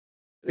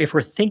if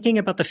we're thinking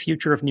about the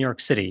future of New York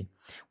City,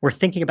 we're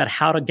thinking about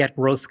how to get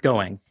growth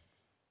going.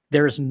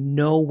 There's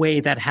no way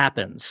that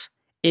happens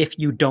if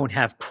you don't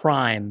have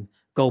crime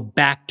go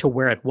back to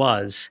where it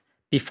was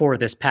before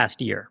this past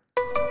year.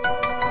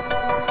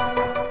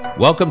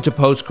 Welcome to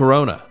Post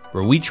Corona,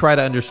 where we try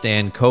to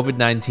understand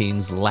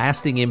COVID-19's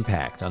lasting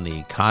impact on the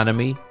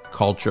economy,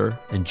 culture,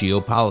 and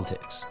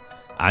geopolitics.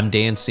 I'm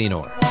Dan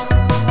Senor.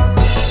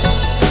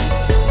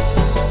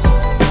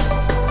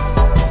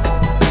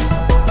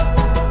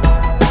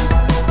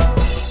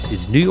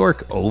 Is New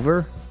York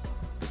over?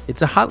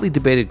 It's a hotly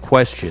debated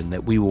question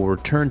that we will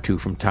return to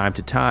from time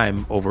to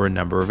time over a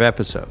number of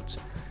episodes.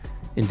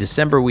 In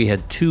December, we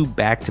had two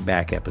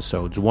back-to-back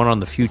episodes, one on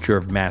the future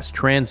of mass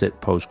transit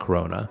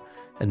post-corona,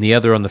 and the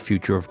other on the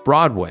future of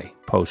Broadway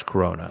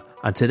post-corona.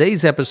 On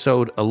today's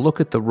episode, a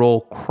look at the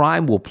role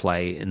crime will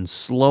play in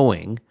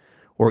slowing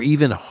or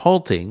even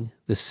halting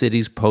the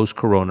city's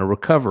post-corona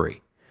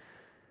recovery.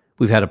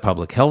 We've had a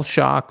public health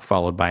shock,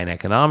 followed by an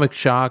economic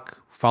shock,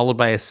 followed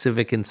by a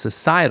civic and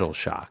societal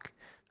shock.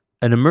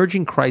 An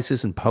emerging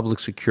crisis in public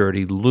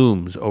security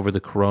looms over the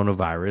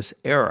coronavirus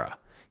era,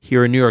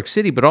 here in New York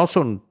City, but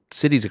also in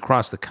cities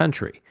across the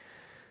country.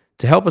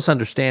 To help us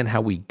understand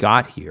how we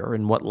got here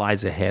and what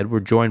lies ahead,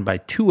 we're joined by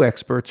two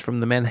experts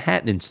from the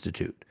Manhattan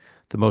Institute,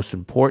 the most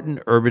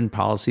important urban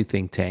policy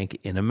think tank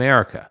in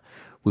America.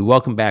 We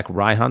welcome back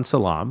Reihan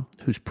Salam,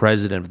 who's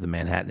president of the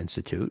Manhattan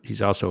Institute.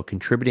 He's also a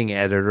contributing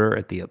editor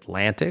at The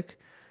Atlantic,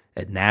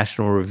 at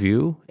National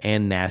Review,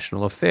 and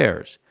National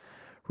Affairs.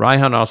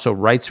 Reihan also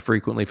writes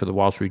frequently for the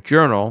Wall Street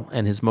Journal,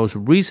 and his most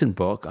recent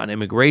book on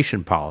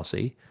immigration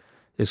policy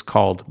is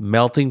called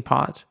Melting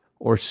Pot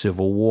or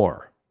Civil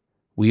War.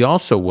 We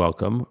also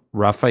welcome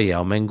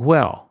Rafael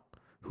Manguel,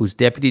 who's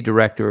Deputy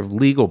Director of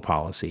Legal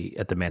Policy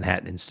at the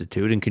Manhattan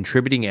Institute and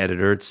contributing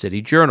editor at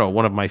City Journal,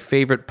 one of my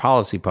favorite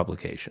policy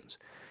publications.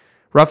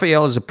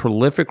 Rafael is a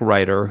prolific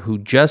writer who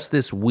just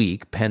this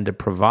week penned a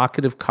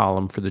provocative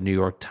column for the New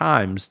York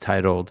Times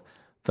titled,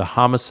 "The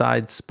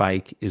Homicide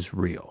Spike is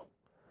Real."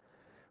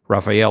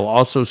 Rafael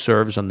also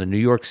serves on the New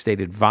York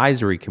State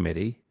Advisory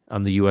Committee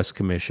on the U.S.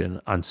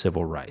 Commission on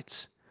Civil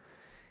Rights.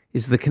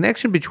 Is the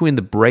connection between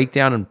the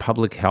breakdown in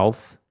public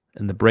health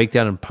and the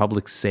breakdown in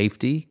public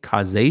safety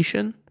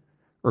causation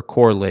or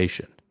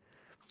correlation?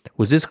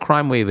 Was this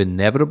crime wave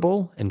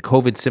inevitable and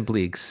COVID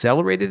simply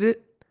accelerated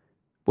it?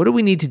 What do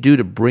we need to do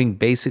to bring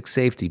basic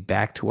safety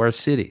back to our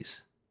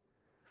cities?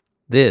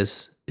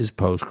 This is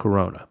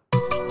Post-Corona.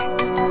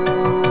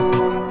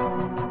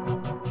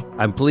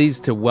 I'm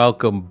pleased to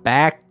welcome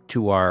back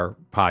to our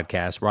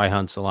podcast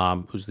Reihan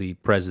Salam, who's the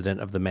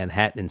president of the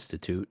Manhattan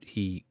Institute.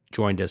 He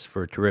joined us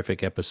for a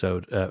terrific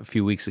episode a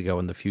few weeks ago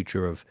on the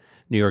future of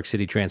New York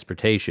City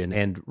transportation,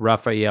 and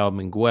Rafael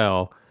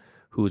Manguel,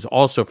 who is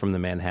also from the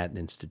Manhattan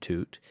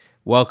Institute.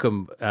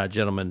 Welcome,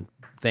 gentlemen.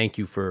 Thank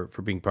you for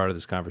being part of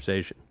this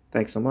conversation.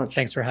 Thanks so much.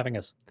 Thanks for having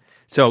us.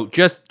 So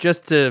just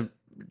to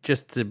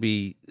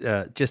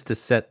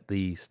set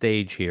the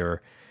stage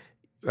here,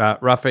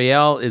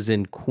 Rafael is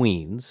in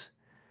Queens,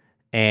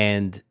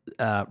 and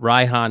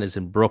Reihan is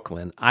in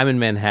Brooklyn. I'm in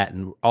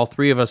Manhattan. All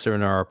three of us are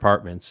in our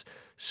apartments.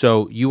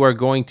 So you are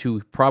going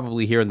to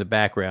probably hear in the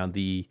background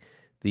the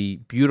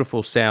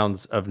beautiful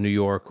sounds of New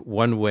York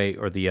one way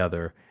or the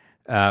other,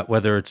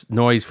 whether it's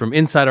noise from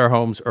inside our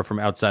homes or from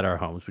outside our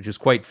homes, which is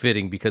quite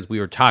fitting because we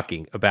are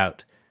talking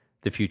about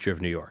the future of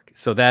New York.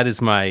 So that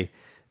is my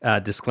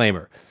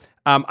disclaimer.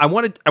 I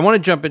want to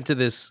jump into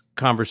this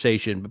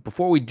conversation, but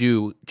before we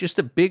do, just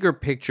a bigger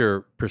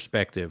picture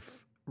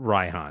perspective,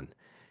 Reihan.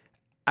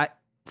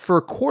 For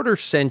a quarter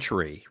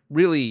century,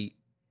 really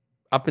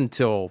up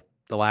until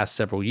the last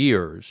several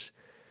years,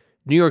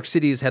 New York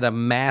City has had a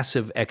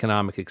massive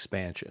economic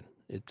expansion.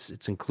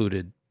 It's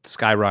included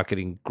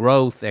skyrocketing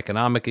growth,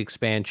 economic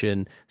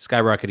expansion,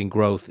 skyrocketing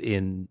growth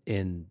in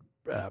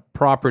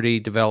property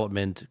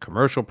development,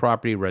 commercial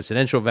property,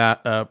 residential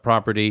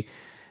property,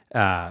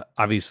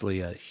 obviously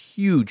a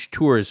huge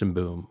tourism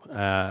boom.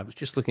 I was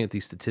just looking at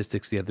these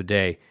statistics the other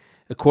day.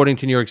 According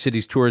to New York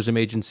City's tourism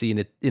agency,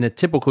 in a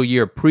typical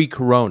year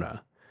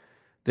pre-corona,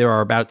 there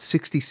are about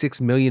 66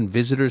 million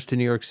visitors to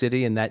New York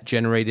City, and that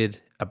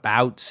generated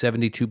about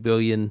 $72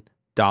 billion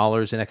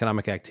in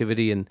economic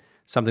activity and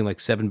something like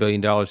 $7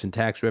 billion in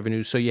tax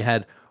revenues. So you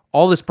had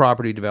all this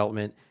property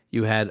development,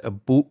 you had a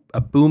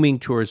booming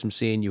tourism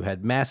scene, you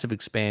had massive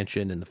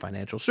expansion in the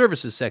financial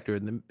services sector,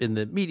 in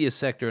the media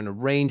sector, and a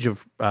range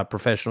of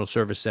professional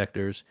service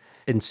sectors,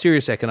 and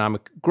serious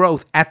economic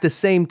growth at the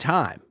same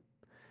time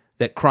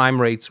that crime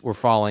rates were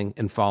falling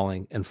and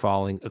falling and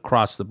falling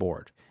across the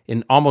board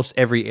in almost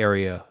every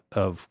area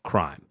of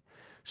crime.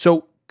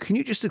 So can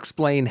you just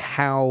explain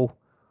how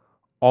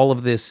all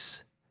of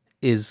this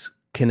is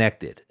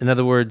connected? In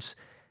other words,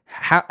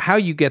 how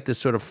you get this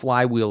sort of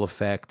flywheel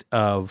effect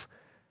of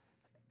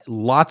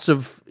lots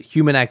of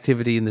human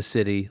activity in the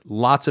city,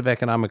 lots of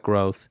economic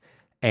growth,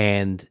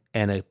 and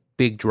a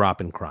big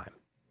drop in crime.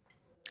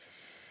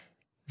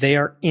 They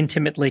are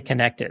intimately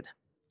connected.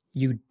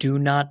 You do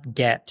not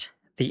get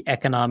the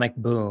economic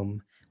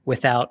boom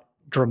without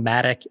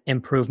dramatic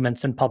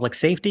improvements in public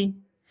safety,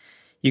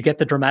 You get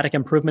the dramatic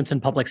improvements in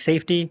public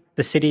safety.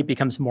 The city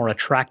becomes more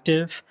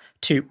attractive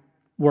to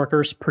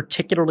workers,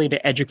 particularly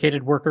to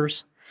educated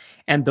workers.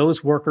 And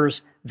those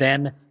workers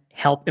then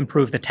help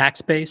improve the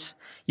tax base.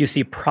 You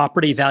see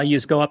property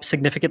values go up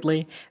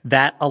significantly.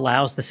 That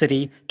allows the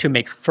city to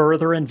make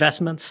further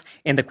investments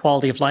in the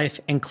quality of life,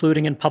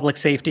 including in public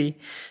safety.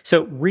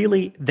 So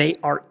really, they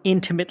are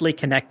intimately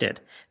connected.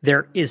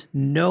 There is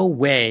no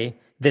way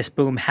this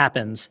boom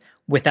happens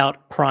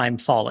without crime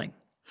falling.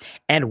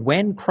 And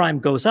when crime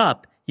goes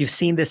up, you've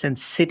seen this in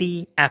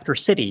city after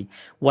city.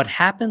 What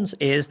happens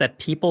is that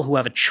people who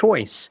have a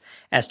choice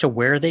as to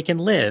where they can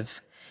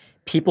live,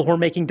 people who are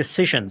making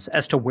decisions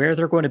as to where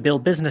they're going to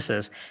build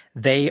businesses,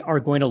 they are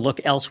going to look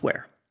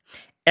elsewhere.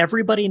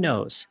 Everybody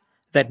knows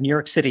that New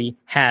York City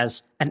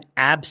has an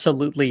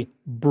absolutely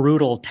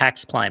brutal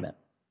tax climate.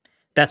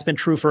 That's been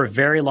true for a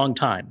very long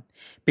time.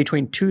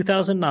 Between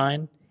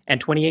 2009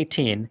 and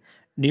 2018,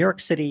 New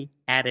York City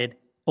added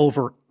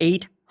over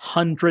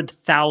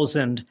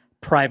 800,000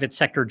 private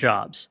sector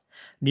jobs.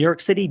 New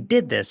York City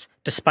did this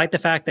despite the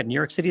fact that New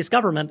York City's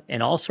government,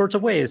 in all sorts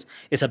of ways,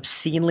 is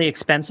obscenely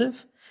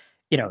expensive.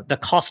 The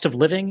cost of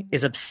living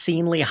is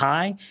obscenely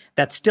high.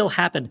 That still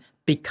happened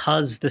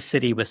because the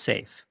city was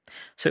safe.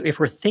 So if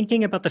we're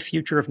thinking about the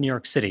future of New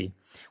York City,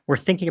 we're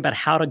thinking about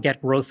how to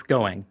get growth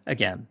going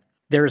again.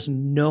 There's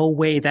no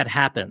way that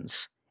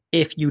happens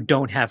if you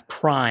don't have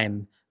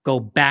crime go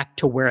back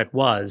to where it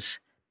was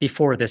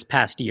before this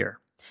past year.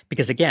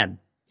 Because again,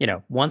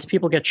 once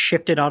people get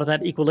shifted out of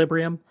that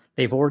equilibrium,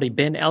 they've already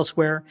been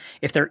elsewhere.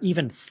 If they're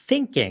even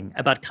thinking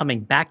about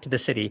coming back to the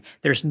city,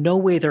 there's no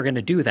way they're going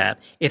to do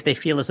that if they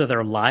feel as though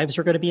their lives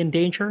are going to be in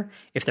danger,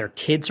 if their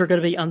kids are going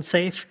to be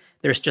unsafe.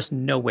 There's just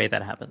no way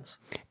that happens.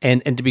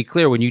 And to be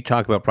clear, when you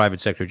talk about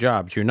private sector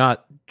jobs, you're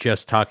not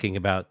just talking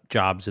about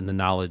jobs in the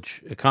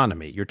knowledge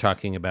economy. You're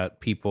talking about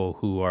people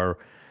who are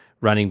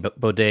running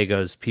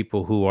bodegas,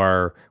 people who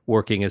are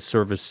working as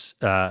service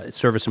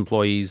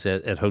employees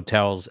at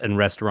hotels and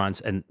restaurants.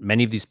 And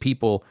many of these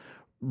people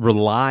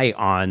rely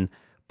on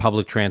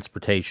public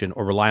transportation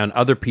or rely on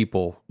other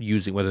people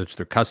using, whether it's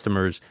their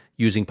customers,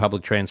 using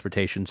public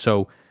transportation.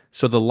 So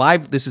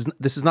this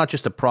is not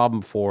just a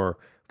problem for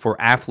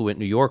affluent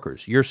New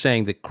Yorkers. You're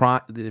saying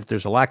that if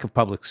there's a lack of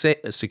public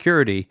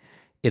security,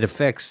 it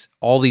affects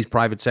all these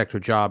private sector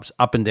jobs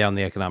up and down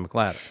the economic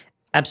ladder.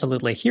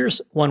 Absolutely.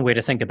 Here's one way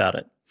to think about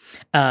it.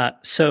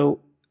 So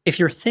if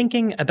you're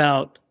thinking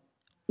about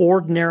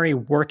ordinary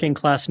working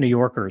class New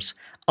Yorkers,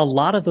 a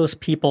lot of those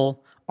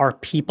people are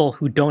people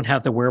who don't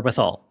have the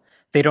wherewithal.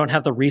 They don't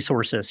have the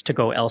resources to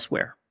go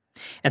elsewhere.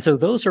 And so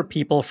those are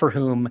people for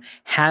whom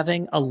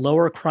having a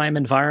lower crime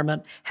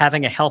environment,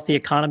 having a healthy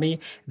economy,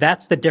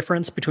 that's the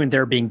difference between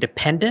their being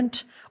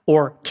dependent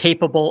or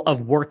capable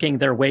of working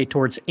their way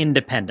towards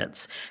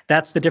independence.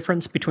 That's the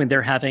difference between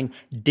their having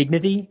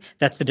dignity.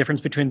 That's the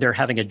difference between their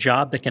having a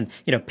job that can,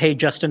 pay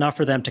just enough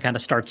for them to kind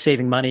of start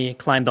saving money,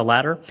 climb the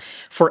ladder.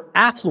 For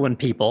affluent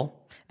people,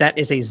 that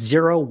is a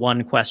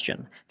 0-1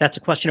 question. That's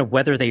a question of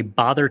whether they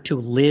bother to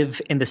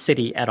live in the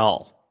city at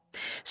all.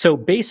 So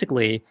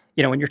basically,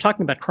 when you're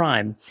talking about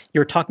crime,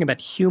 you're talking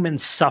about human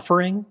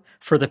suffering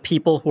for the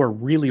people who are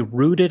really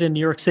rooted in New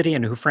York City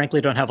and who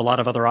frankly don't have a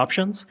lot of other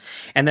options.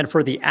 And then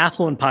for the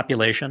affluent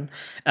population,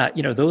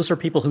 those are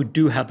people who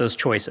do have those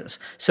choices.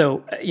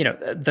 So,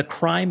 the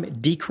crime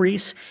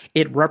decrease,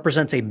 it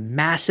represents a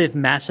massive,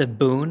 massive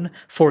boon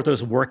for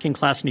those working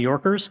class New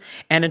Yorkers.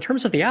 And in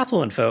terms of the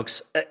affluent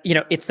folks,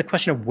 it's the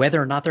question of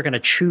whether or not they're going to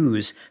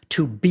choose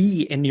to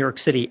be in New York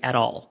City at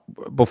all.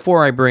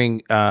 Before I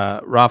bring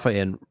Rafa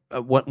in,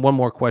 one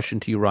more question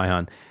to you,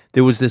 Reihan.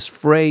 There was this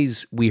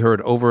phrase we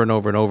heard over and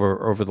over and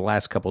over the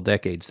last couple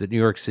decades that New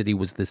York City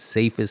was the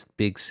safest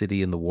big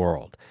city in the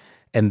world.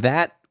 And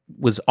that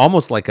was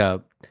almost like I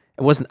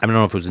don't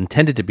know if it was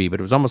intended to be,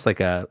 but it was almost like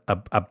a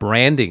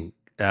branding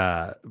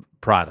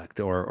product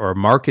or a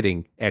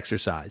marketing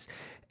exercise.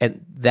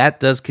 And that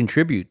does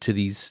contribute to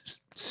these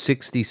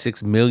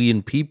 66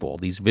 million people,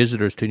 these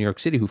visitors to New York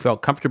City who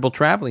felt comfortable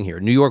traveling here.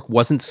 New York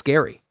wasn't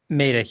scary.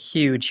 Made a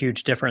huge,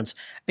 huge difference.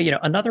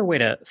 Another way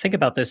to think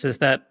about this is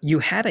that you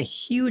had a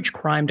huge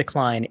crime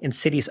decline in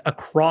cities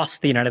across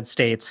the United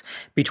States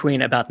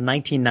between about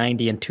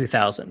 1990 and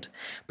 2000.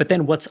 But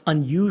then what's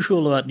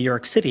unusual about New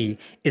York City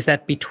is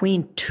that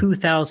between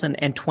 2000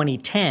 and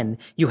 2010,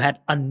 you had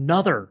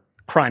another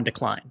crime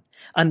decline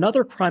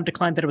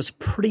that was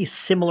pretty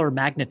similar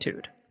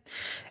magnitude.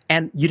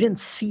 And you didn't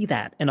see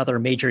that in other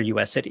major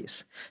U.S.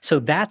 cities. So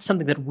that's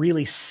something that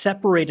really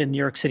separated New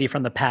York City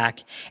from the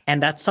pack. And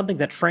that's something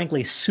that,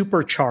 frankly,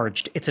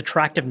 supercharged its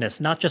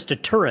attractiveness, not just to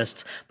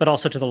tourists, but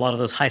also to a lot of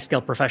those high-scale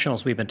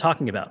professionals we've been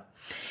talking about.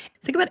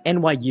 Think about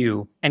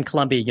NYU and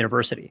Columbia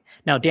University.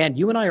 Now, Dan,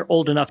 you and I are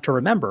old enough to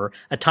remember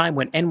a time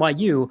when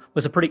NYU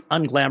was a pretty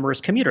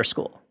unglamorous commuter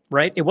school.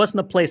 right? It wasn't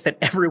a place that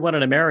everyone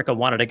in America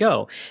wanted to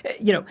go.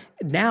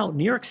 Now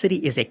New York City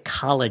is a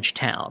college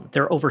town.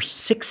 There are over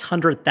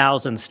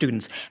 600,000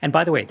 students. And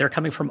by the way, they're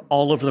coming from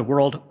all over the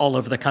world, all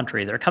over the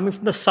country. They're coming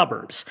from the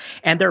suburbs.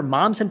 And their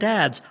moms and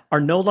dads are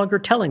no longer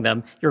telling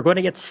them, you're going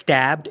to get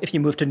stabbed if you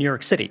move to New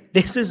York City.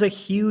 This is a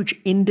huge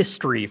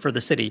industry for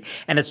the city.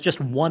 And it's just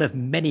one of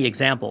many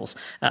examples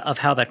of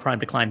how that crime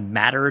decline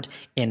mattered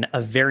in a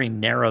very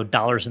narrow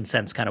dollars and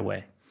cents kind of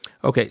way.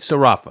 Okay, so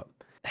Rafa,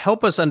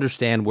 help us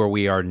understand where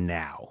we are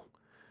now.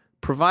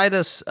 Provide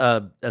us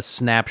a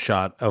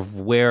snapshot of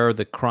where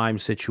the crime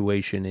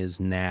situation is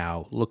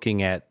now,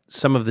 looking at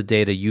some of the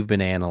data you've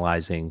been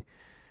analyzing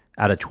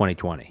out of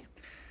 2020.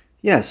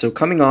 Yeah, so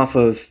coming off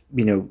of,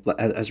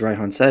 as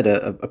Raihan said,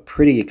 a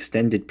pretty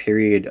extended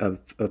period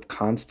of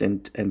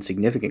constant and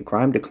significant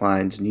crime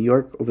declines, New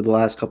York over the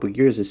last couple of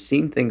years has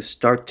seen things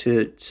start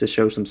to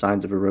show some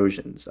signs of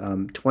erosions.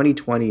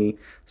 2020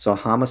 saw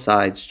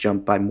homicides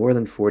jump by more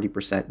than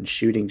 40% and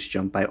shootings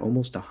jump by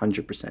almost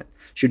 100%.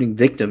 Shooting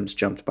victims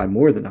jumped by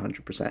more than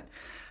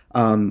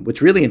 100%.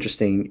 What's really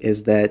interesting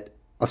is that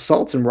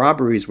assaults and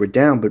robberies were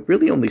down, but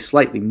really only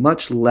slightly,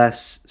 much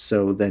less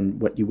so than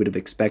what you would have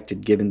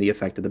expected given the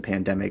effect of the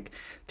pandemic,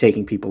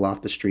 taking people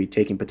off the street,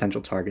 taking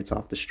potential targets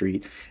off the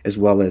street, as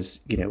well as,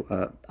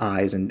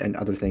 eyes and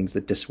other things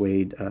that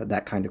dissuade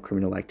that kind of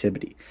criminal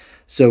activity.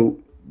 So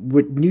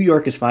what New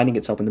York is finding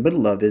itself in the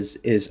middle of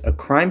is a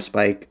crime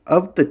spike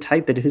of the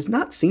type that it has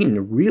not seen in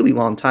a really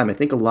long time. I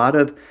think a lot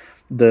of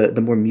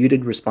the more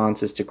muted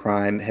responses to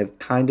crime have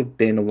kind of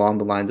been along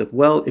the lines of,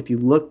 well, if you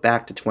look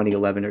back to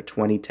 2011 or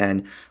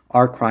 2010,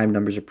 our crime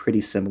numbers are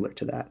pretty similar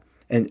to that.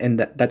 And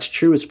that's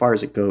true as far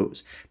as it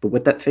goes. But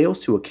what that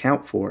fails to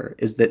account for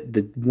is that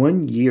the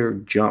 1 year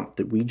jump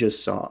that we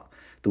just saw,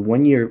 the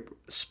 1 year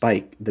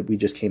spike that we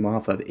just came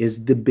off of,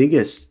 is the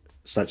biggest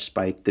such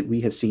spike that we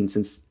have seen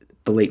since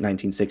the late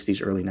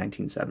 1960s, early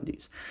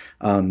 1970s.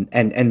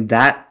 And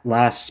that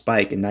last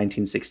spike in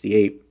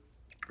 1968,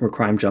 where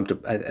crime jumped,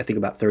 I think,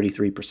 about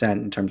 33%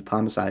 in terms of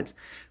homicides,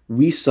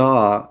 we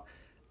saw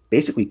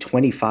basically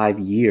 25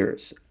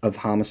 years of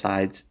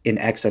homicides in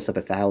excess of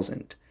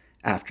 1,000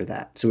 after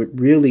that. So it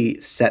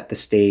really set the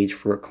stage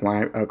for a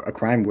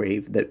crime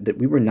wave that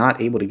we were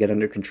not able to get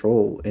under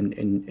control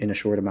in a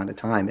short amount of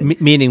time.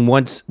 Meaning,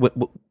 once what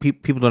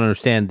people don't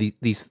understand,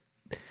 these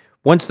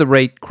once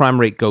the crime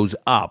rate goes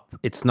up,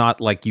 it's not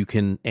like you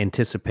can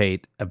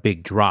anticipate a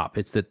big drop.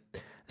 It's that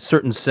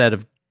certain set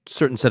of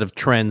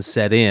trends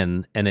set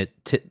in, and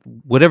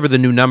whatever the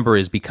new number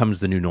is becomes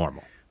the new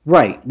normal.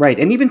 Right.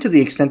 And even to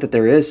the extent that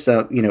there is,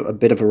 a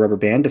bit of a rubber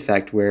band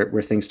effect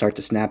where things start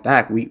to snap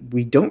back,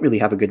 we don't really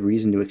have a good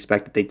reason to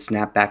expect that they'd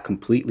snap back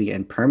completely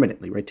and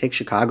permanently. Right. Take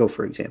Chicago,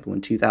 for example, in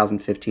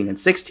 2015 and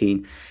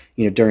 16,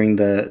 during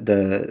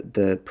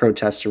the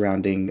protests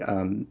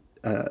surrounding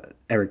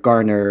Eric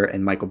Garner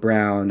and Michael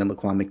Brown and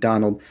Laquan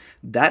McDonald,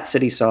 that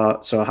city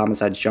saw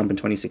homicides jump in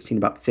 2016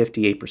 about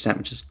 58%,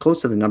 which is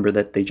close to the number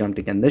that they jumped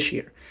again this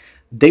year.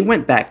 They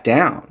went back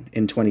down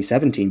in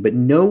 2017, but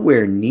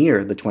nowhere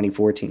near the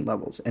 2014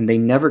 levels, and they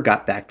never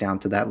got back down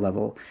to that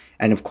level.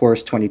 And of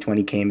course,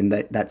 2020 came, and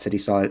that city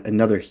saw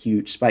another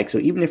huge spike. So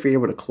even if you're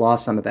able to claw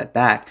some of that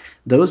back,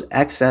 those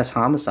excess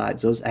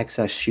homicides, those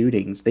excess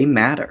shootings, they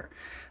matter.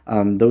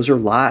 Those are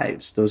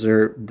lives. Those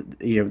are,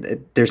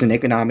 there's an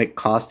economic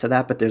cost to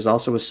that, but there's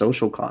also a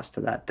social cost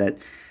to that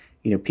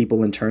people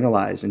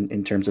internalize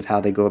in terms of how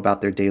they go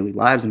about their daily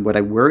lives. And what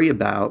I worry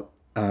about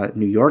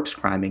New York's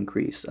crime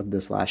increase of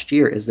this last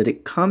year is that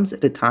it comes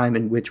at a time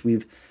in which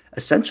we've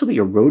essentially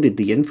eroded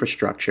the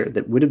infrastructure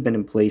that would have been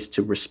in place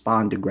to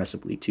respond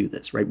aggressively to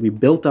this, right? We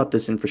built up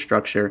this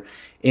infrastructure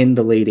in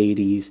the late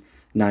 80s,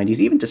 90s,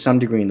 even to some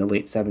degree in the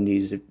late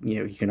 70s.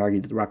 You can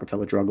argue that the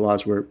Rockefeller drug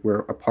laws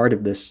were a part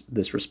of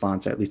this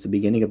response, or at least the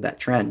beginning of that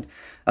trend.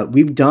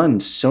 We've done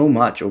so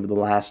much over the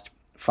last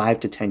 5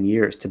 to 10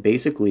 years to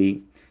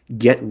basically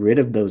get rid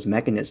of those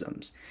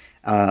mechanisms,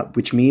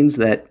 which means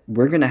that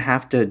we're going to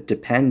have to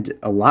depend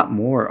a lot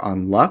more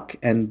on luck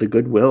and the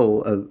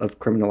goodwill of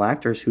criminal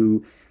actors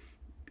who,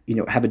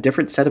 have a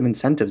different set of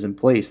incentives in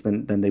place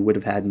than they would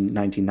have had in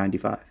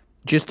 1995.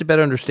 Just to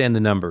better understand the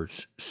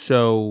numbers,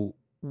 so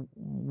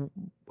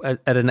on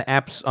an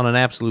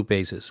absolute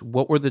basis,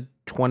 what were the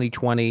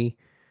 2020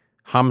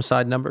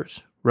 homicide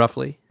numbers,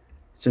 roughly?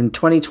 So in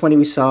 2020,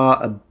 we saw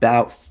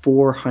about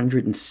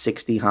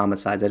 460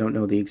 homicides. I don't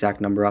know the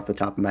exact number off the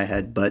top of my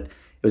head, but it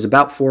was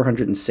about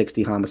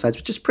 460 homicides,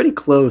 which is pretty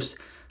close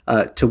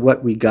to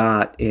what we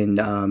got in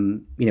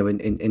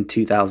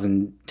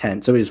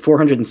 2010. So it was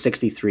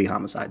 463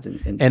 homicides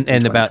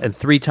in about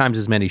 3 times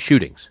as many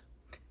shootings.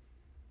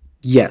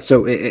 Yeah.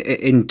 So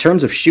in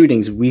terms of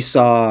shootings, we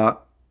saw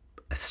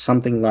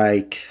something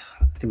like,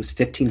 I think it was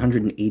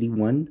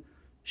 1,581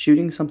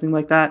 shootings, something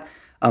like that.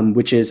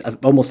 Which is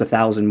almost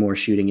 1,000 more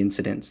shooting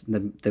incidents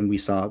than we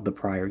saw the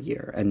prior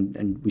year.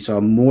 And we saw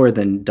more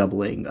than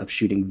doubling of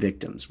shooting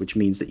victims, which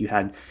means that you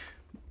had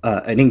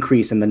an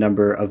increase in the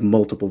number of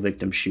multiple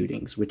victim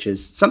shootings, which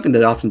is something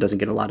that often doesn't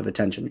get a lot of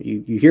attention.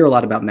 You hear a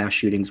lot about mass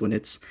shootings when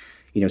it's,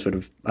 sort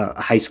of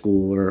a high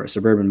school or a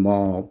suburban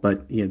mall.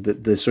 But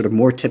the sort of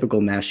more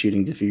typical mass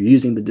shootings, if you're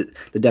using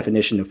the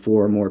definition of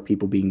 4 or more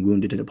people being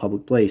wounded in a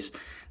public place,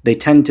 they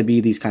tend to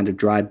be these kinds of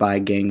drive-by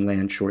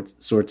gangland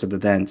sorts of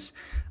events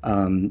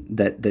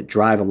that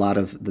drive a lot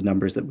of the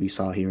numbers that we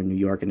saw here in New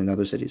York and in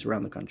other cities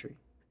around the country.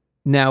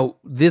 Now,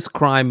 this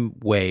crime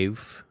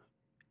wave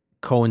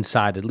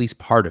coincided, at least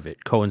part of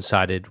it,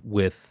 coincided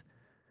with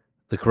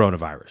the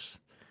coronavirus,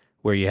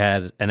 where you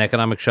had an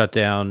economic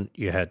shutdown,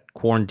 you had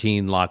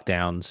quarantine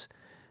lockdowns.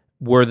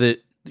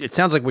 It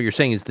sounds like what you're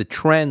saying is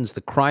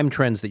the crime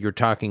trends that you're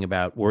talking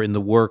about were in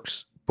the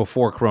works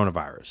before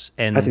coronavirus.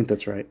 And I think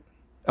that's right.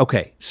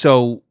 Okay,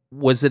 so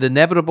was it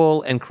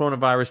inevitable and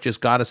coronavirus just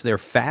got us there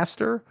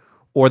faster,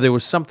 or there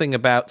was something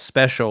about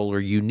special or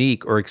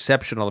unique or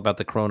exceptional about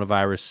the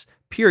coronavirus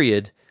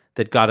period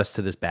that got us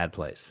to this bad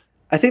place?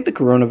 I think the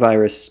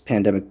coronavirus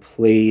pandemic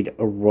played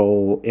a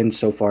role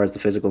insofar as the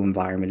physical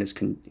environment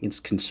is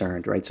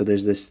concerned, right? So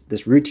there's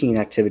this routine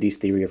activities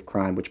theory of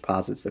crime, which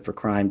posits that for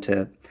crime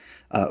to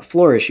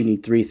flourish, you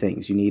need 3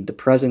 things. You need the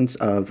presence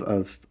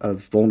of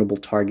vulnerable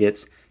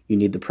targets, you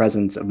need the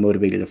presence of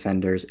motivated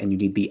offenders, and you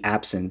need the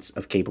absence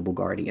of capable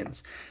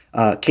guardians.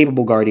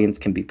 Capable guardians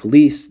can be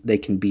police, they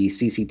can be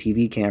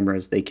CCTV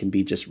cameras, they can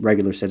be just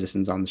regular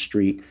citizens on the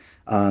street.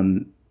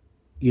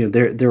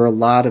 There are a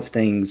lot of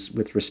things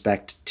with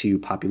respect to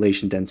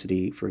population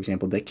density, for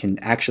example, that can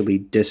actually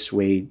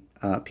dissuade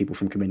people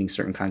from committing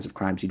certain kinds of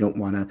crimes. You don't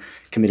want to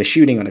commit a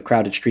shooting on a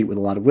crowded street with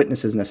a lot of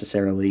witnesses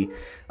necessarily.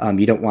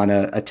 You don't want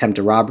to attempt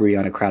a robbery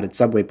on a crowded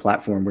subway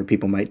platform where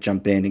people might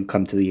jump in and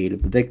come to the aid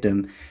of the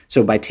victim.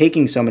 So by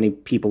taking so many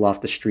people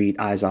off the street,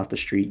 eyes off the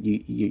street,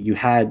 you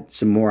had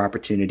some more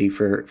opportunity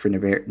for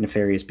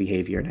nefarious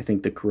behavior. And I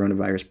think the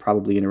coronavirus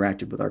probably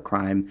interacted with our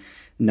crime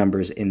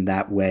numbers in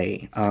that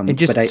way. And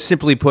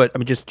simply put, I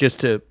mean, just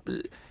to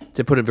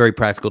put it in very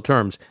practical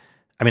terms,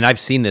 I mean,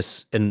 I've seen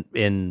this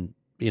in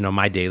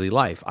my daily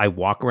life. I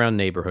walk around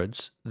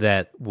neighborhoods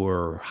that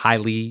were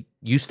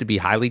used to be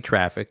highly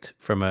trafficked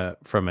from a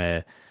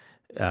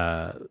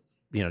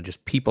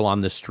just people on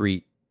the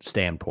street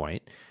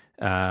standpoint.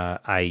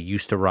 I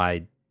used to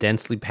ride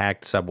densely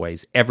packed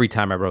subways. Every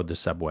time I rode the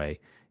subway,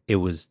 it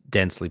was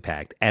densely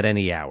packed at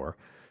any hour.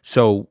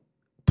 So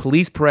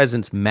police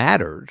presence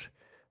mattered,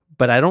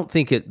 but I don't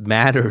think it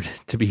mattered,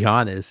 to be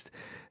honest,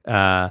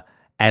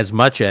 as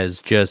much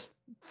as just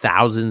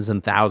thousands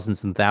and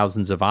thousands and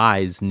thousands of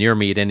eyes near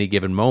me at any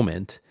given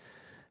moment,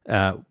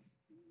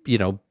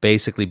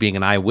 basically being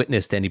an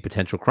eyewitness to any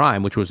potential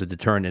crime, which was a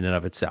deterrent in and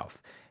of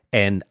itself.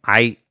 And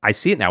I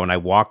see it now when I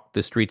walk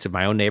the streets of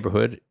my own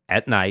neighborhood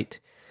at night.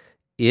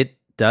 It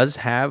does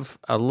have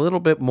a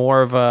little bit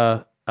more of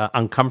a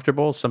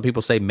uncomfortable, some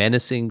people say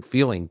menacing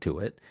feeling to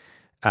it.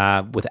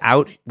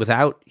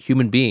 Without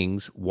human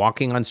beings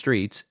walking on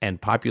streets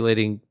and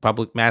populating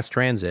public mass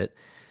transit,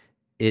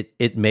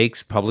 it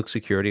makes public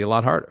security a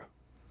lot harder.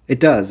 It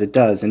does,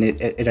 and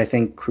it I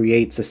think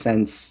creates the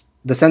sense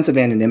of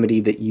anonymity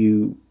that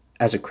you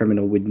as a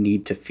criminal would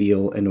need to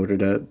feel in order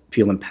to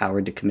feel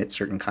empowered to commit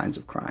certain kinds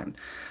of crime.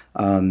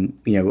 A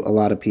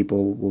lot of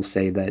people will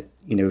say that,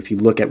 if you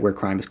look at where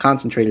crime is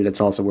concentrated,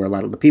 it's also where a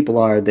lot of the people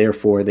are.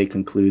 Therefore, they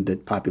conclude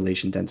that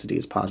population density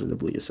is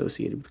positively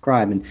associated with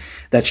crime. And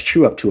that's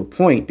true up to a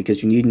point,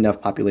 because you need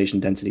enough population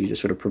density to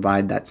sort of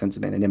provide that sense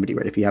of anonymity,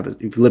 right? If you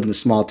live in a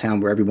small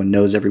town where everyone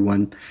knows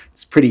everyone,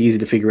 it's pretty easy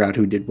to figure out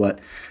who did what.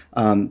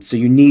 So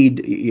you need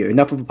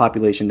enough of a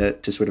population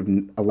to sort of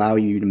allow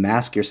you to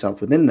mask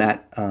yourself within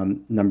that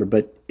number.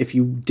 But if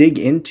you dig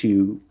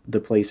into the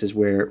places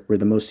where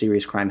the most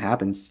serious crime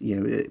happens,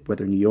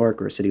 whether New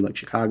York or a city like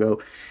Chicago,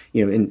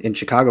 in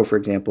Chicago, for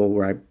example,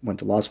 where I went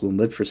to law school and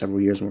lived for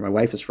several years, and where my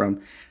wife is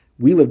from,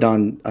 we lived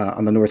on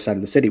the north side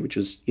of the city, which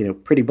was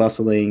pretty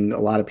bustling, a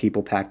lot of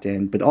people packed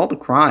in. But all the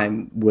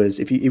crime was,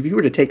 if you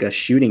were to take a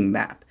shooting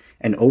map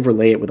and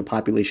overlay it with a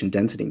population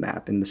density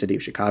map in the city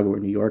of Chicago or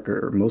New York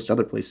or most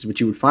other places, what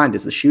you would find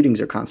is the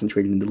shootings are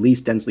concentrated in the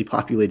least densely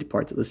populated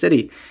parts of the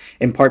city,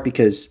 in part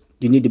because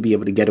you need to be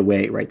able to get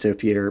away, right? So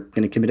if you're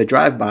going to commit a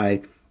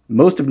drive-by,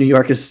 most of New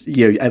York is,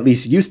 at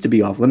least used to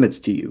be off limits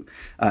to you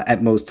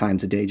at most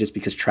times a day, just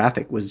because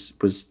traffic was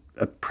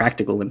a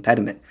practical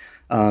impediment.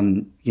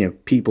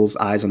 People's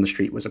eyes on the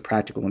street was a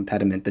practical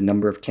impediment. The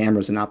number of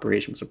cameras in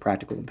operation was a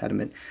practical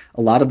impediment.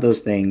 A lot of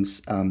those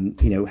things,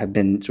 have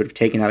been sort of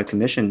taken out of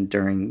commission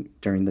during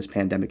this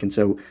pandemic. And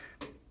so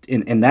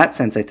in that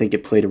sense, I think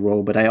it played a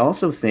role. But I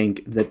also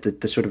think that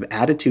the sort of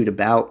attitude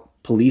about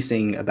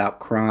policing, about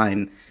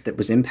crime, that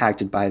was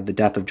impacted by the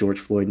death of George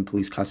Floyd in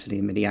police custody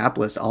in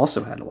Minneapolis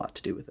also had a lot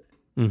to do with it.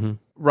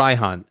 Mm-hmm.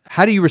 Raihan,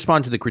 how do you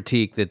respond to the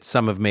critique that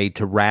some have made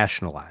to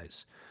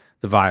rationalize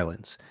the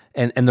violence?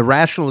 And the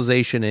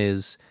rationalization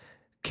is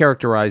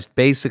characterized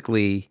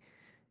basically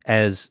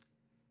as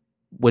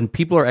when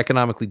people are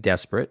economically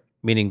desperate,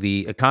 meaning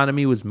the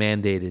economy was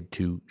mandated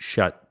to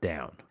shut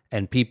down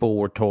and people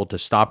were told to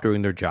stop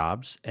doing their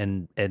jobs,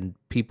 and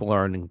people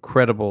are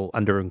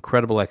under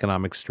incredible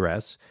economic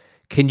stress.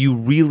 Can you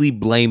really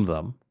blame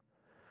them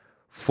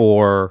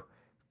for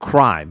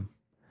crime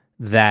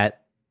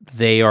that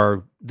they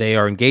are They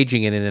are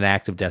engaging in an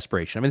act of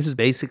desperation. I mean, this is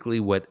basically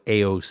what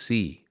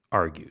AOC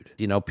argued.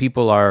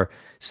 People are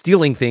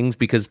stealing things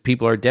because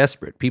people are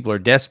desperate. People are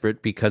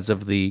desperate because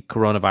of the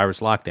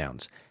coronavirus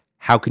lockdowns.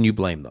 How can you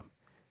blame them?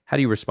 How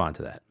do you respond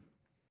to that?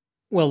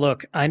 Well,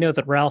 look, I know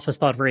that Ralph has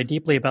thought very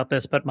deeply about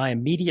this, but my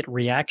immediate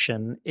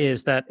reaction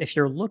is that if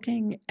you're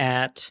looking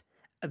at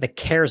the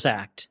CARES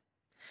Act,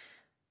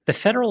 the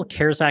federal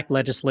CARES Act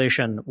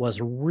legislation was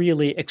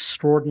really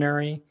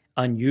extraordinary,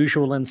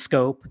 unusual in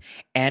scope,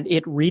 and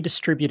it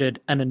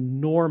redistributed an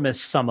enormous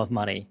sum of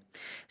money.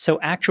 So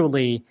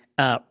actually,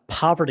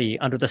 poverty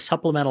under the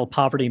supplemental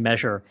poverty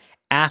measure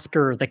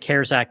after the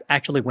CARES Act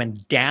actually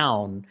went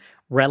down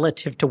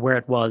relative to where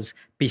it was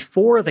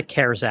before the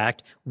CARES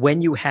Act,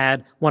 when you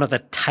had one of the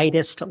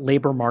tightest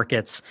labor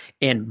markets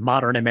in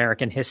modern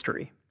American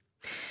history.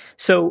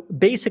 So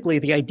basically,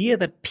 the idea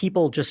that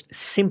people just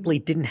simply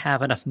didn't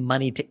have enough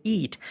money to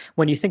eat,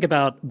 when you think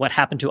about what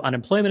happened to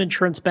unemployment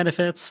insurance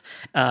benefits,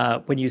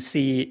 when you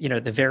see,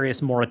 the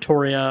various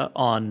moratoria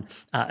on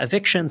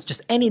evictions,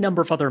 just any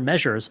number of other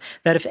measures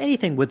that, if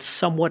anything, would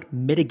somewhat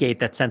mitigate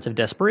that sense of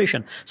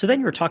desperation. So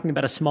then you're talking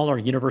about a smaller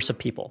universe of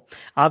people.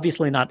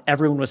 Obviously, not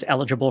everyone was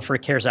eligible for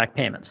CARES Act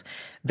payments.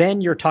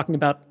 Then you're talking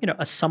about,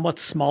 a somewhat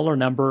smaller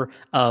number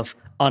of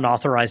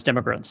unauthorized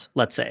immigrants,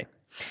 let's say.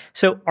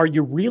 So are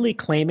you really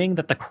claiming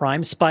that the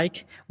crime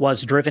spike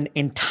was driven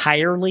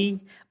entirely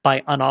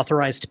by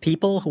unauthorized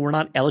people who were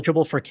not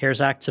eligible for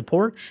CARES Act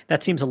support?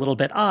 That seems a little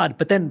bit odd.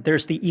 But then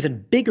there's the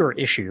even bigger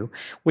issue,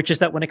 which is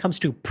that when it comes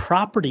to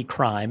property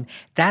crime,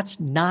 that's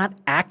not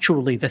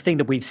actually the thing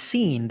that we've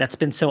seen that's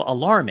been so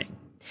alarming.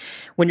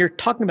 When you're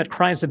talking about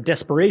crimes of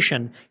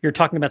desperation, you're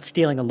talking about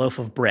stealing a loaf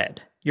of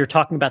bread. You're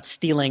talking about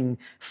stealing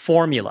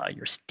formula.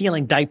 You're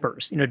stealing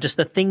diapers, just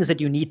the things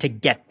that you need to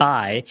get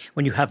by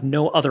when you have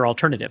no other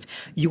alternative.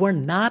 You are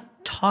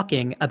not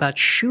talking about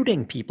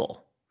shooting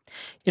people.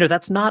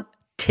 That's not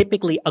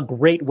typically a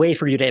great way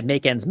for you to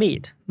make ends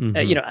meet.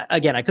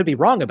 Again, I could be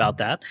wrong about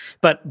that,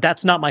 but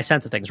that's not my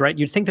sense of things, right?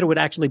 You'd think that it would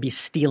actually be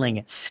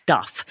stealing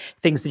stuff,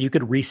 things that you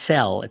could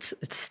resell. It's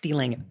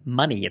stealing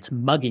money. It's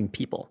mugging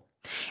people.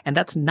 And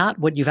that's not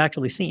what you've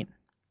actually seen.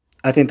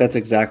 I think that's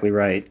exactly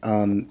right.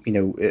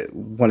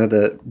 One of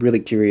the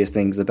really curious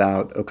things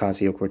about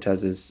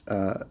Ocasio-Cortez's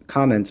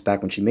comments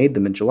back when she made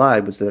them in July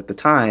was that at the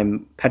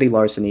time, petty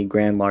larceny,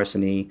 grand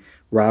larceny,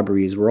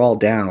 robberies were all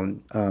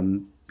down,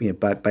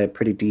 by a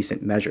pretty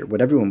decent measure.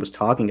 What everyone was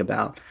talking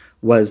about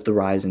was the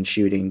rise in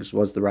shootings,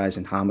 was the rise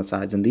in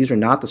homicides, and these are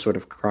not the sort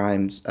of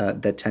crimes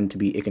that tend to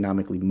be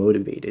economically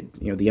motivated.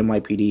 The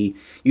NYPD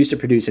used to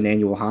produce an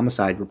annual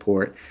homicide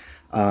report.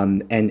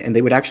 And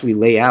they would actually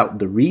lay out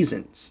the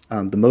reasons,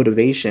 the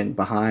motivation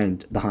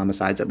behind the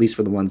homicides, at least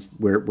for the ones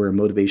where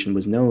motivation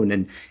was known.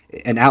 And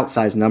an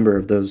outsized number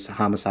of those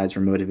homicides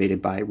were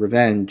motivated by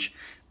revenge,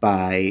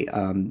 by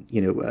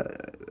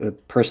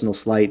personal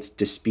slights,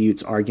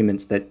 disputes,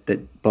 arguments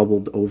that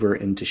bubbled over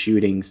into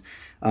shootings.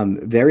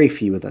 Very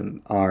few of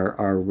them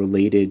are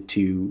related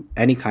to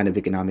any kind of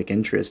economic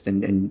interest,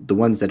 and the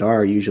ones that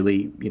are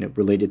usually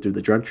related through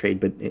the drug trade.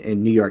 But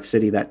in New York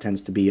City, that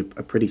tends to be a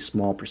pretty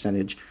small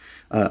percentage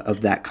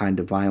of that kind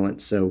of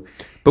violence. So,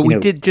 but we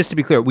did, just to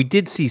be clear, we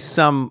did see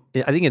some.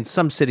 I think in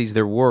some cities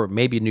there were,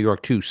 maybe in New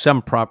York too,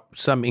 some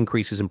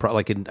increases in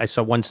I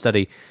saw one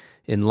study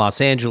in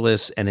Los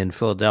Angeles and in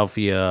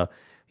Philadelphia.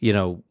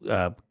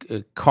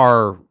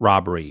 Car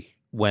robbery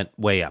went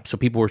way up. So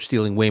people were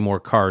stealing way more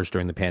cars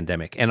during the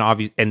pandemic,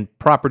 and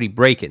property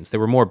break-ins. There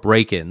were more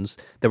break-ins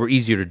that were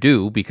easier to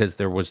do because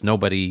there were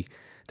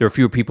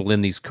fewer people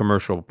in these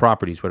commercial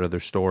properties, whether they're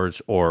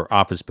stores or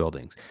office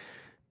buildings.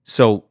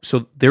 So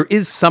there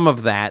is some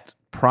of that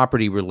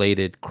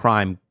property-related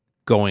crime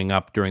going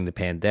up during the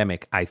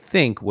pandemic. I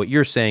think what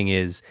you're saying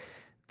is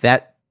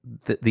that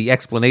the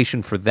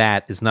explanation for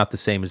that is not the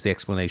same as the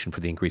explanation for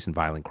the increase in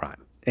violent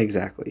crime.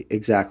 Exactly.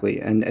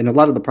 And a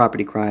lot of the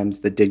property crimes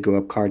that did go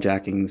up,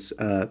 carjackings,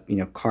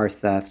 car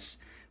thefts,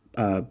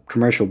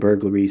 commercial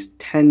burglaries,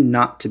 tend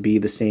not to be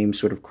the same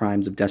sort of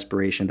crimes of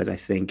desperation that I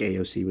think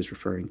AOC was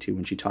referring to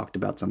when she talked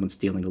about someone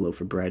stealing a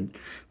loaf of bread.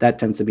 That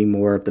tends to be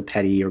more of the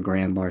petty or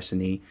grand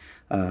larceny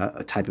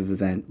type of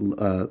event,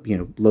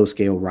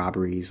 low-scale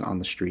robberies on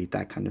the street,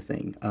 that kind of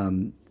thing.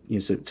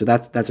 So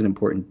that's an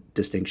important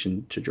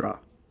distinction to draw.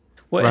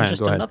 Well, Ryan, and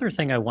just another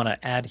thing I want to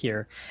add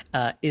here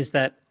is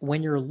that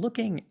when you're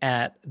looking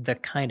at the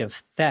kind of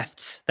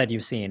thefts that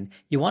you've seen,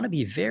 you want to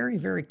be very,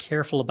 very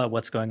careful about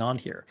what's going on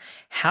here.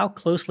 How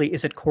closely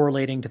is it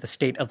correlating to the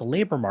state of the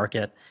labor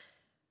market?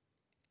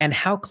 And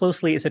how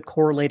closely is it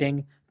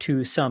correlating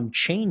to some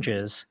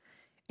changes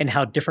in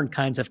how different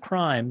kinds of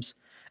crimes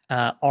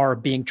are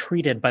being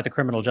treated by the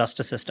criminal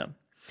justice system?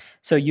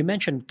 So you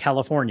mentioned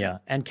California,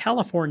 and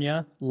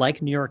California,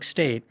 like New York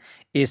State,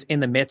 is in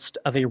the midst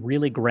of a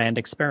really grand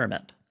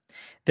experiment.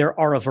 There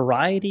are a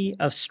variety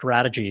of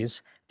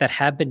strategies that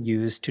have been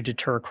used to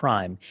deter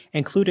crime,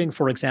 including,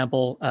 for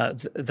example,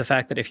 the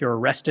fact that if you're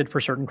arrested for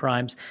certain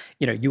crimes,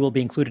 you will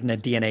be included in a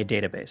DNA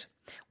database.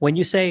 When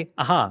you say,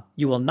 aha,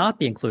 you will not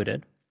be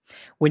included,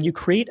 When you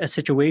create a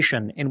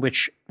situation in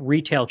which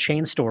retail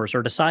chain stores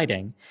are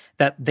deciding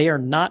that they are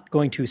not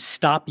going to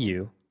stop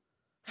you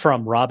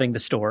from robbing the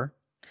store,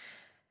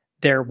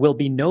 there will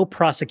be no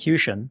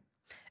prosecution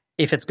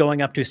if it's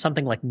going up to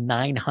something like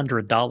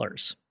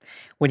 $900.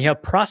 When you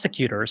have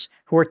prosecutors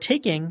who are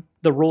taking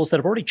the rules that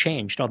have already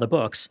changed on the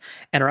books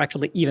and are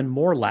actually even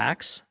more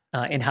lax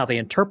in how they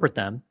interpret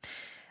them,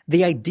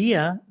 the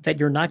idea that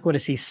you're not going to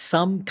see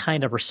some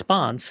kind of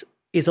response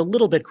is a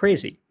little bit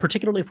crazy,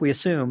 particularly if we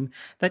assume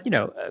that,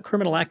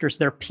 criminal actors,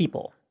 they're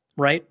people,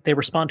 right? They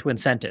respond to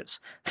incentives.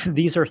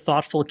 These are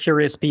thoughtful,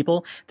 curious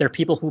people. They're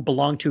people who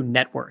belong to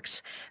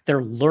networks.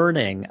 They're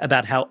learning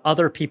about how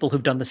other people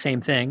who've done the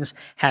same things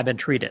have been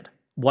treated.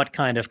 What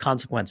kind of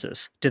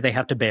consequences do they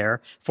have to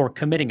bear for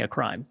committing a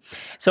crime?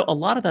 So a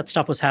lot of that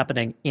stuff was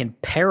happening in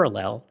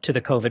parallel to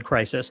the COVID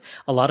crisis.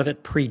 A lot of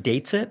it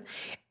predates it.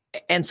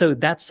 And so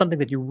that's something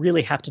that you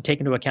really have to take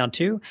into account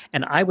too.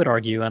 And I would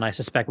argue, and I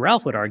suspect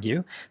Ralph would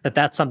argue, that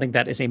that's something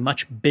that is a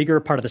much bigger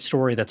part of the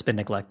story that's been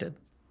neglected.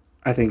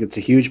 I think it's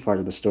a huge part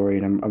of the story,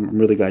 and I'm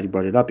really glad you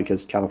brought it up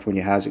because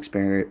California has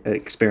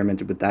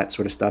experimented with that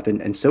sort of stuff,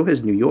 and so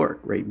has New York,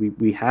 right?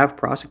 We have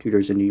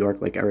prosecutors in New York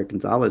like Eric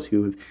Gonzalez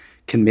who have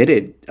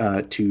committed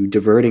to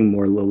diverting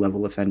more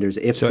low-level offenders.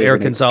 So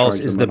Eric Gonzalez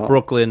is the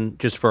Brooklyn,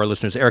 just for our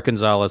listeners, Eric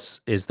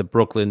Gonzalez is the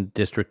Brooklyn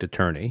district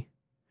attorney,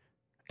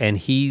 and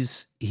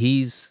he's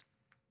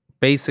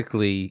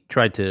basically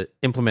tried to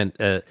implement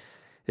a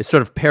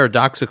sort of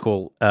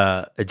paradoxical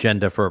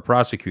agenda for a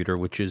prosecutor,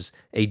 which is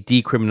a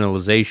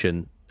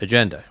decriminalization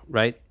agenda,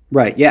 right?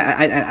 Right.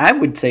 Yeah, I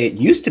would say it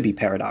used to be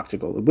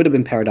paradoxical. It would have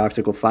been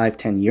paradoxical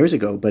 5-10 years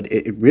ago, but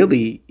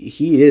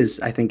he is,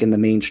 I think, in the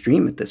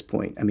mainstream at this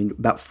point. I mean,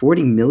 about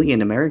 40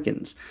 million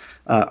Americans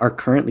are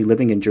currently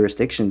living in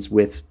jurisdictions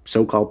with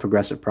so-called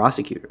progressive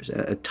prosecutors.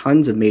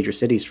 Tons of major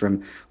cities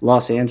from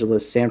Los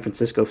Angeles, San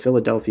Francisco,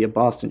 Philadelphia,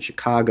 Boston,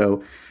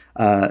 Chicago,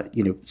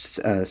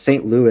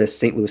 St.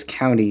 Louis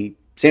County,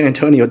 San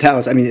Antonio,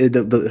 Dallas. I mean,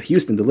 the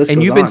Houston. The list goes on.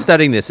 And you've been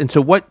studying this, and so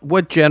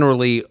what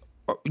generally,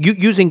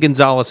 using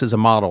Gonzalez as a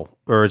model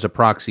or as a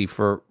proxy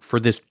for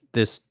this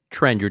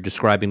trend you're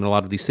describing in a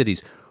lot of these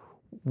cities,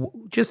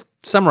 just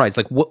summarize,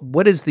 like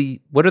what is he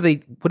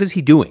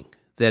doing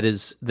that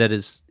is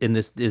in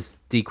this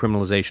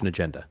decriminalization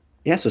agenda?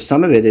 Yeah, so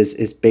some of it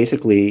is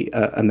basically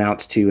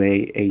amounts to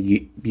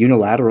a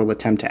unilateral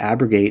attempt to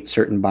abrogate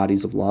certain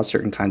bodies of law,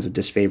 certain kinds of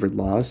disfavored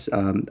laws,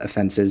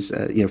 offenses.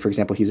 For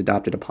example, he's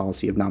adopted a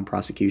policy of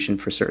non-prosecution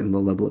for certain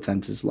low-level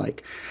offenses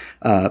like,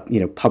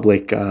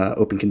 public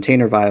open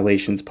container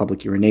violations,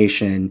 public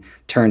urination,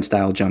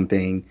 turnstile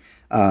jumping,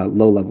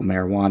 low-level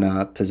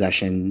marijuana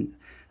possession.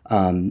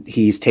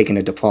 He's taken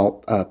a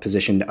default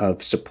position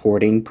of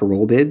supporting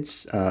parole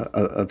bids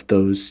of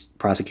those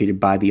prosecuted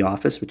by the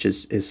office, which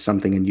is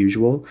something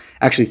unusual.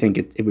 I actually think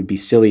it would be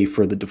silly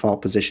for the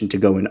default position to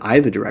go in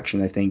either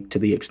direction. I think to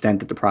the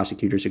extent that the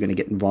prosecutors are going to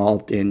get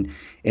involved in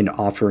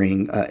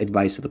offering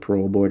advice to the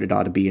parole board, it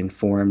ought to be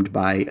informed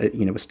by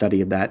a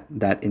study of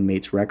that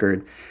inmate's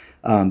record.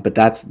 But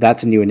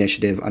that's a new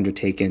initiative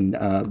undertaken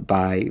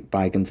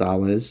by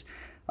Gonzalez.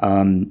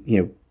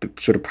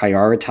 Sort of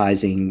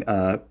prioritizing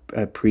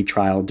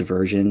pretrial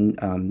diversion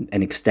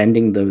and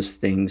extending those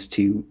things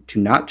to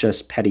not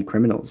just petty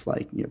criminals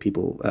like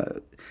people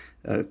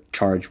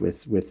charged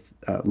with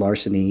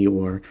larceny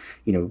or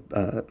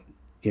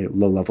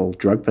low-level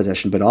drug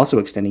possession, but also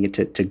extending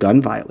it to gun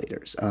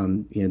violators.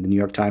 The New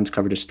York Times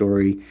covered a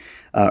story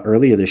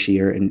earlier this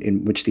year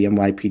in which the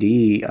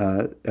NYPD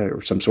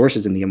or some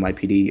sources in the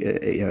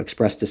NYPD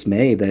expressed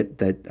dismay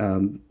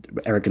that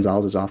Eric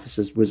Gonzalez's office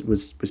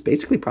was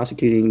basically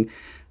prosecuting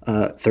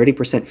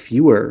 30%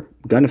 fewer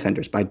gun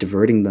offenders by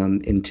diverting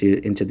them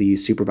into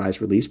these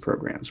supervised release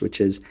programs,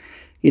 which is,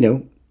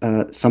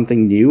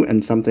 something new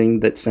and something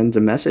that sends a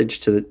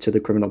message to the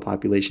criminal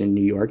population in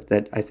New York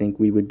that I think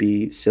we would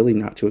be silly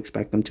not to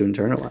expect them to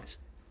internalize.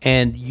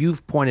 And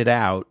you've pointed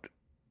out,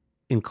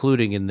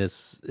 including in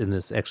this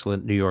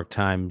excellent New York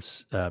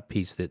Times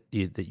piece that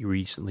you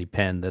recently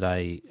penned that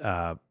I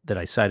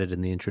cited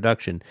in the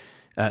introduction,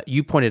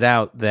 you pointed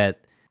out that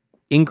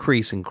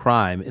increase in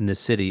crime in the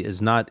city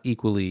is not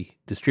equally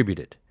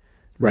distributed.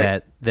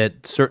 Right.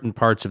 That certain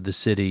parts of the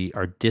city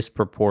are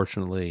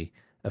disproportionately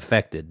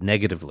affected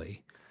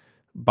negatively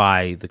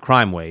by the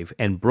crime wave,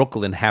 and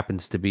Brooklyn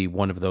happens to be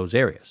one of those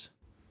areas.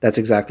 That's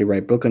exactly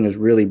right. Brooklyn has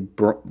really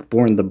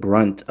borne the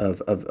brunt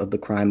of the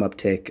crime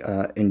uptick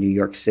in New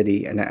York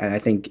City, and I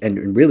think,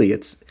 and really,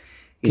 it's.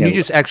 Can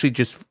you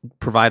just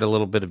provide a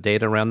little bit of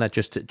data around that,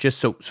 just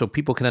so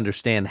people can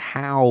understand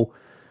how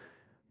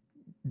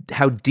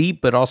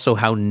deep, but also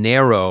how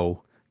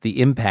narrow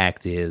the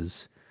impact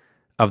is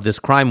of this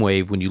crime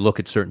wave when you look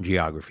at certain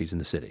geographies in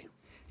the city?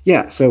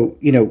 Yeah, so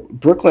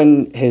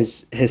Brooklyn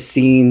has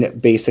seen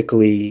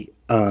basically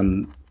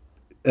a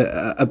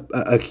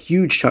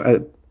huge,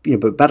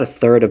 about a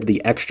third of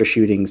the extra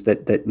shootings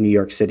that New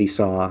York City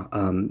saw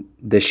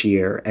this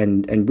year,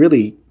 and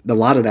really a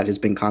lot of that has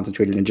been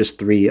concentrated in just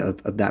three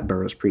of that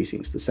borough's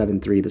precincts, the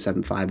 7-3, the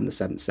 7-5, and the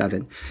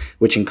 7-7,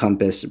 which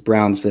encompass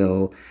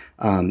Brownsville,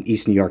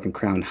 East New York, and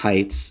Crown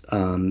Heights,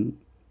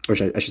 or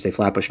I should say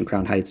Flatbush and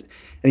Crown Heights.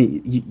 I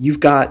mean,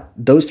 you've got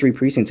those three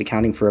precincts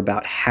accounting for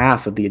about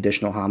half of the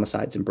additional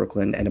homicides in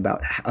Brooklyn and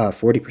about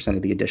 40%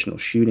 of the additional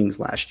shootings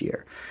last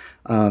year.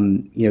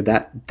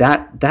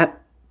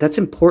 That's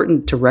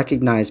important to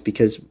recognize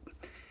because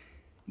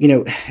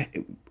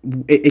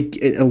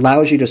it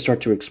allows you to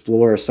start to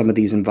explore some of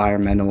these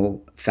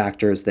environmental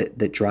factors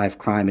that drive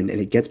crime, and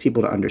it gets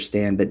people to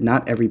understand that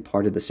not every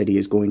part of the city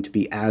is going to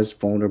be as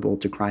vulnerable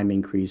to crime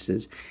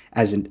increases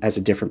as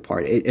a different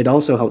part. It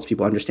also helps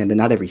people understand that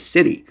not every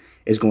city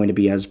is going to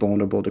be as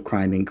vulnerable to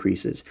crime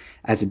increases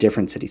as a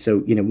different city. So,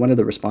 one of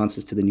the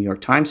responses to the New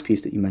York Times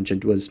piece that you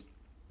mentioned was,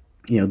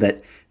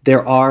 that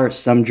there are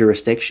some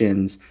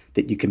jurisdictions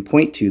that you can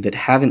point to that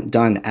haven't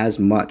done as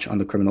much on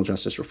the criminal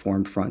justice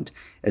reform front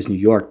as New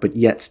York, but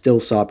yet still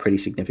saw pretty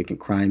significant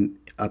crime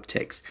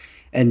upticks.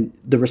 And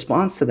the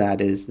response to that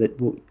is that,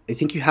 well, I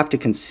think you have to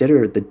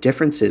consider the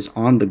differences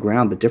on the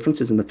ground, the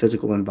differences in the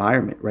physical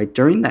environment, right?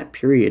 During that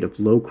period of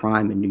low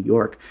crime in New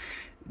York,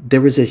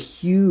 there was a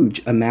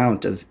huge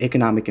amount of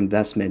economic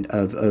investment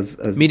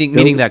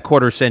meaning that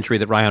quarter century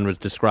that Ryan was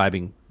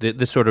describing,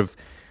 this sort of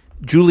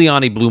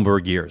Giuliani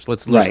Bloomberg years.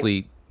 Let's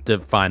loosely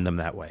define them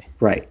that way.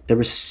 Right. There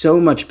was so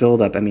much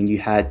buildup. I mean, you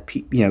had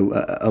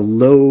a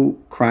low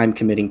crime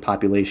committing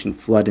population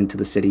flood into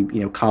the city.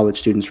 College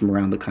students from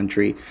around the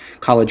country,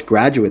 college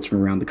graduates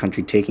from around the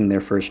country taking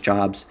their first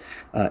jobs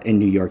in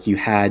New York. You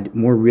had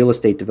more real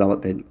estate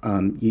development.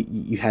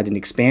 You had an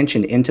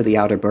expansion into the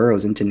outer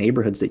boroughs, into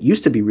neighborhoods that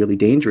used to be really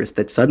dangerous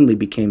that suddenly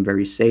became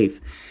very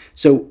safe.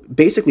 So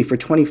basically, for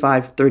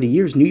 25, 30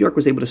 years, New York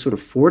was able to sort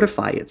of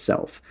fortify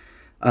itself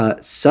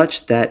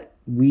such that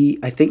we,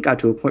 I think, got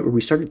to a point where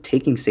we started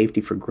taking safety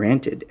for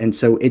granted. And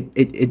so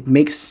it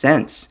makes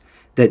sense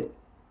that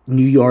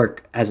New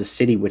York as a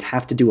city would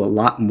have to do a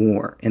lot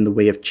more in the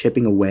way of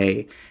chipping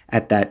away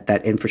at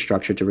that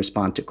infrastructure to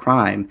respond to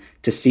crime,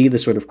 to see the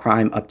sort of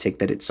crime uptick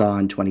that it saw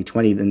in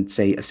 2020 than,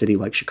 say, a city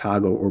like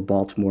Chicago or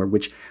Baltimore,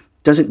 which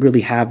doesn't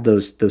really have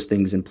those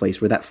things in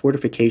place, where that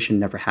fortification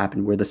never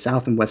happened, where the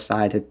South and West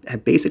Side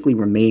had basically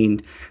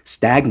remained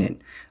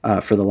stagnant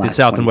for the last 25 years.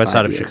 The South and West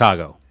Side of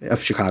Chicago.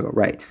 Of Chicago,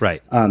 right.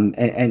 Right.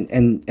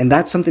 And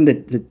that's something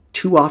that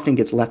too often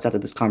gets left out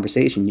of this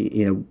conversation.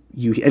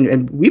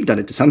 And we've done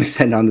it to some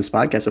extent on this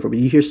podcast before, but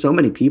you hear so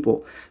many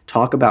people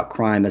talk about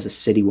crime as a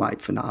citywide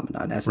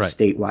phenomenon, as a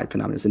statewide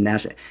phenomenon, as a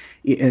national.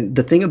 And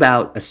the thing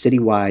about a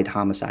citywide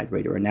homicide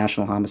rate or a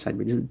national homicide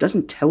rate is it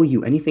doesn't tell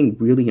you anything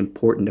really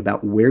important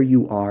about where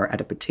you are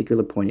at a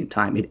particular point in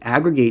time. It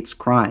aggregates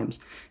crimes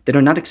that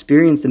are not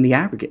experienced in the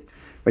aggregate.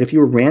 Right? If you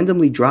were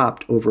randomly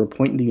dropped over a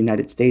point in the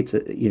United States,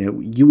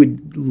 you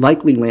would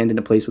likely land in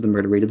a place with a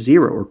murder rate of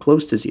 0 or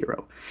close to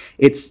 0.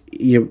 It's,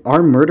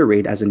 our murder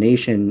rate as a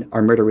nation,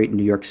 our murder rate in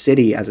New York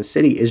City as a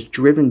city is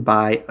driven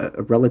by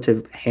a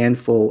relative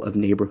handful of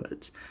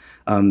neighborhoods,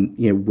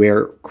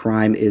 where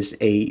crime is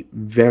a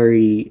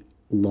very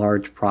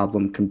large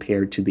problem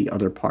compared to the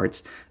other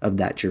parts of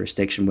that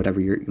jurisdiction,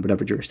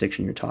 whatever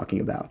jurisdiction you're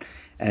talking about.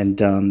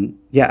 And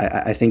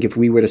I think if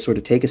we were to sort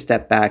of take a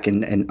step back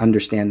and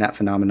understand that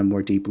phenomenon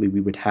more deeply, we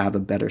would have a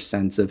better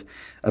sense of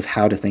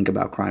how to think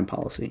about crime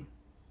policy.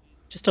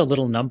 Just a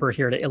little number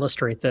here to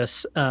illustrate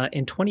this.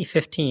 In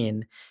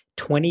 2015,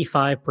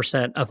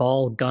 25% of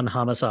all gun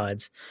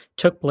homicides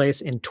took place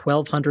in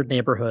 1,200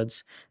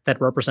 neighborhoods that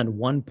represent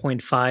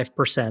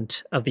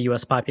 1.5% of the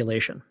U.S.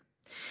 population.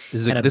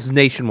 This is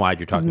nationwide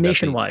you're talking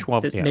nationwide,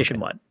 about?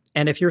 Nationwide.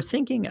 And if you're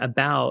thinking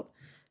about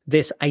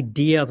this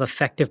idea of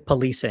effective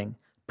policing,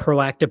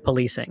 proactive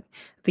policing,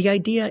 the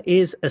idea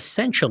is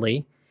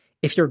essentially,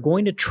 if you're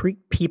going to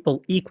treat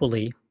people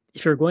equally,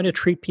 if you're going to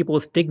treat people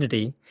with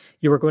dignity,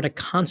 you are going to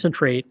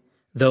concentrate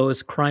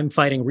those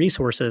crime-fighting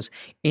resources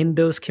in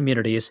those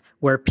communities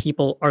where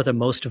people are the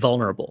most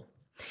vulnerable.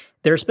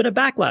 There's been a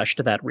backlash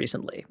to that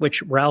recently,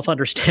 which Ralph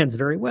understands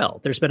very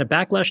well. There's been a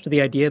backlash to the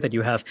idea that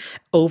you have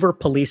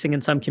over-policing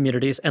in some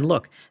communities. And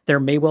look, there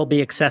may well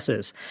be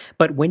excesses.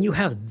 But when you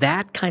have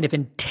that kind of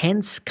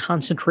intense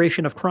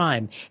concentration of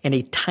crime in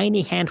a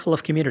tiny handful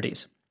of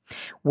communities,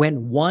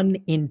 when 1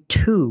 in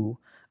 2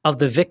 of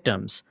the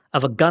victims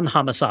of a gun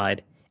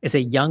homicide is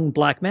a young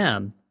black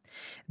man,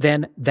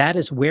 then that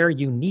is where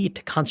you need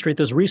to concentrate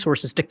those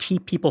resources to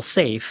keep people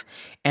safe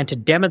and to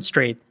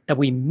demonstrate that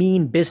we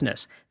mean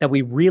business, that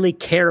we really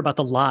care about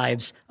the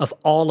lives of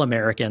all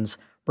Americans,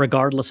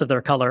 regardless of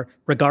their color,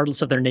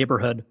 regardless of their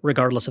neighborhood,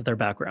 regardless of their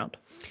background.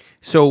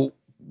 So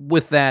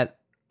with that,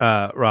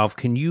 Ralph,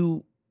 can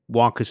you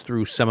walk us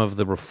through some of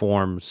the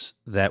reforms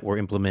that were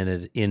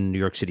implemented in New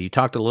York City? You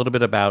talked a little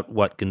bit about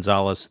what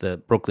Gonzales, the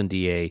Brooklyn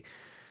DA,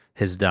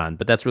 has done,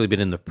 but that's really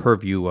been in the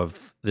purview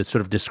of this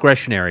sort of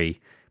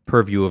discretionary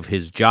purview of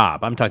his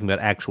job. I'm talking about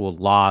actual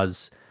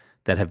laws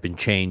that have been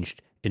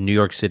changed in New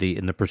York City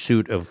in the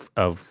pursuit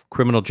of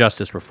criminal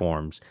justice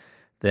reforms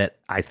that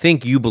I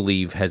think you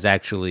believe has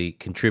actually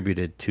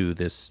contributed to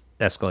this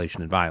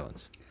escalation in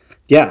violence.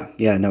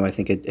 Yeah, no, I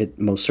think it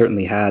most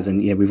certainly has,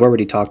 and we've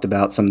already talked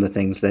about some of the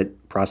things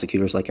that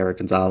prosecutors like Eric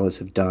Gonzalez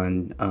have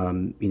done,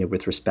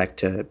 with respect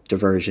to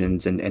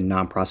diversions and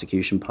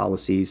non-prosecution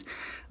policies.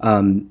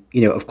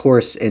 Of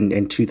course,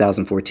 in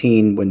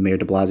 2014, when Mayor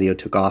De Blasio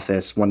took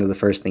office, one of the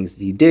first things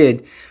that he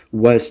did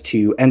was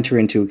to enter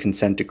into a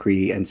consent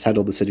decree and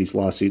settle the city's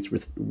lawsuits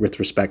with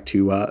respect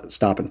to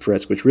stop and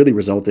frisk, which really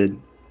resulted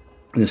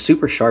and a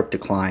super sharp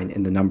decline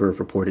in the number of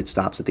reported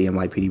stops that the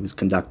NYPD was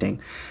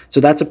conducting. So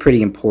that's a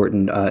pretty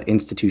important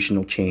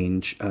institutional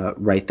change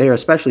right there,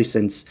 especially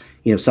since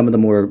some of the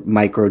more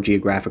micro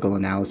geographical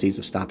analyses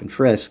of stop and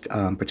frisk,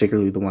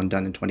 particularly the one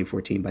done in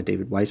 2014 by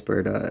David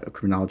Weisbord, a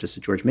criminologist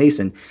at George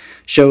Mason,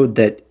 showed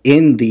that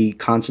in the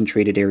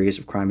concentrated areas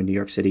of crime in New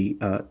York City,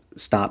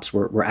 stops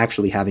were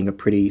actually having a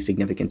pretty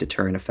significant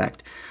deterrent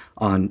effect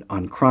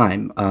on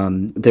crime.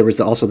 There was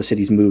also the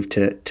city's move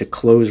to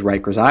close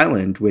Rikers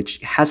Island, which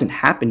hasn't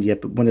happened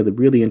yet. But one of the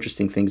really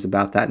interesting things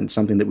about that, and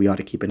something that we ought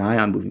to keep an eye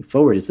on moving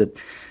forward, is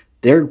that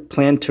their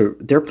plan to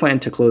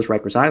close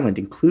Rikers Island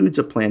includes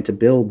a plan to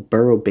build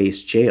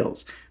borough-based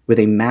jails with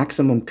a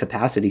maximum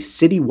capacity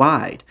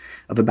citywide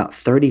of about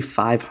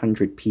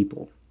 3,500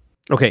 people.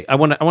 Okay, I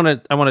want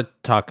to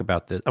talk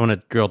about this. I want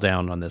to drill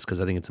down on this because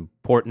I think it's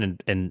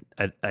important, and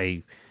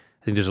I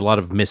think there's a lot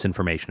of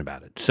misinformation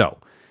about it. So,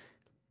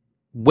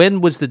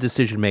 when was the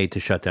decision made to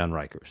shut down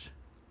Rikers?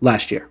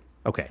 Last year.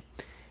 Okay.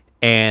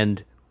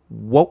 And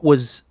what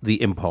was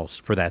the impulse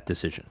for that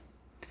decision?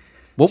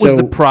 What was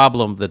the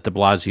problem that de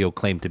Blasio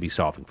claimed to be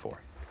solving for?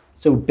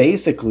 So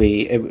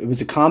basically, it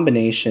was a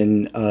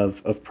combination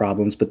of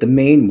problems, but the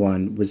main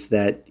one was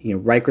that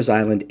Rikers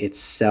Island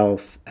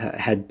itself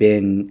had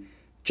been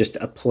just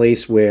a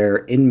place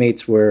where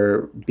inmates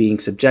were being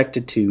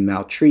subjected to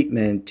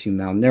maltreatment, to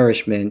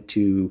malnourishment,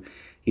 to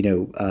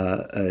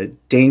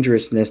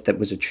dangerousness that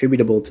was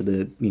attributable to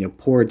the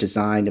poor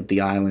design of the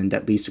island,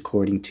 at least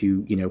according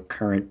to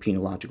current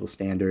penological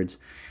standards,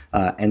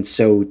 and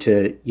so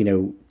to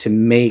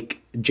make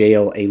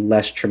jail a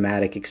less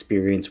traumatic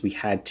experience, we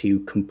had to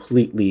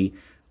completely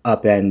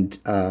upend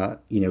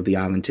the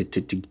island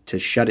to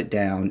shut it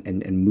down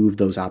and move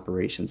those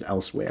operations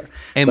elsewhere.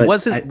 And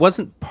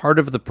wasn't part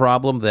of the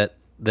problem that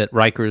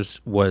Rikers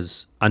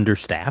was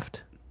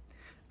understaffed?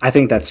 I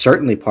think that's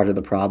certainly part of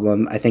the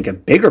problem. I think a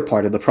bigger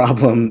part of the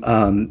problem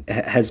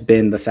has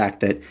been the fact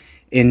that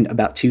in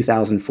about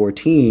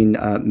 2014,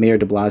 Mayor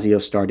de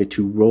Blasio started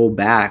to roll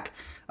back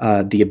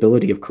the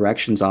ability of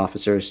corrections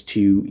officers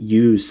to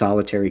use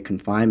solitary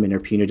confinement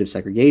or punitive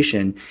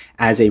segregation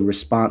as a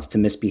response to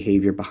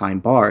misbehavior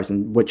behind bars.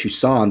 And what you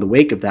saw in the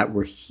wake of that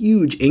were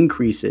huge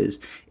increases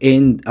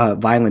in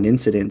violent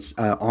incidents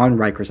on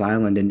Rikers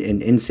Island and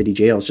in city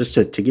jails. Just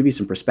to give you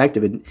some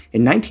perspective, in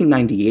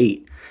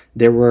 1998,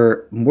 there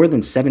were more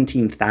than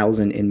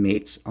 17,000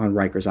 inmates on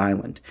Rikers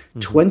Island.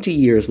 20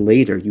 years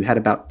later, you had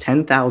about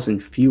 10,000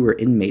 fewer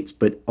inmates,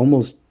 but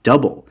almost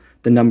double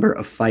the number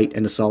of fight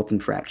and assault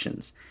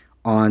infractions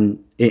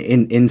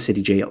in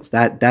city jails.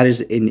 That is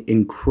an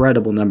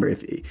incredible number.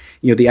 If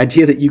the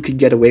idea that you could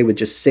get away with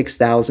just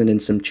 6,000 and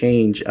some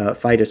change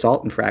fight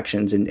assault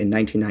infractions in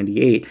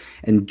 1998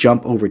 and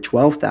jump over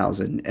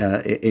 12,000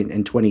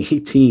 in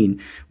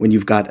 2018 when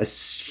you've got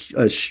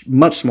a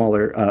much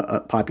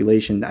smaller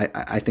population,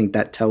 I think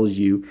that tells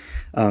you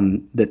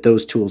that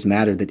those tools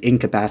matter, that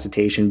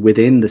incapacitation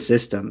within the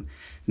system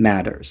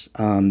matters,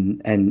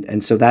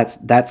 and so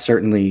that's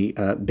certainly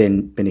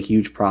been a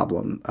huge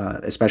problem,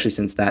 especially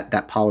since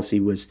that policy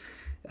was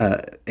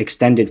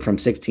extended from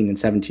 16 and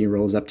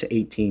 17-year-olds up to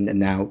 18, and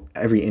now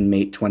every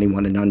inmate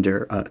 21 and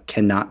under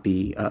cannot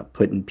be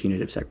put in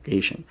punitive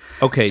segregation.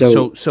 Okay,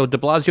 so de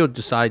Blasio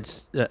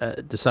decides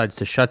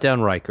to shut down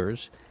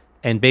Rikers,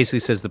 and basically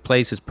says the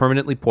place is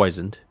permanently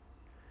poisoned.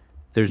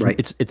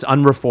 Right. It's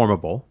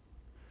unreformable,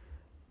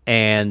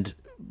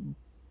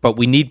 but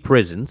we need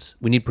prisons.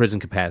 We need prison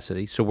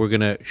capacity. So we're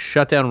going to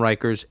shut down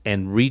Rikers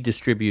and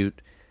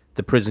redistribute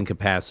the prison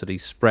capacity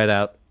spread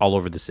out all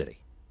over the city.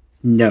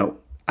 No,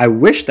 I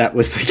wish that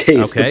was the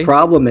case. Okay. The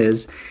problem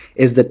is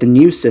that the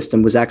new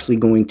system was actually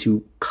going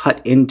to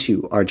cut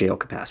into our jail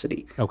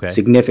capacity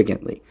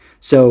significantly.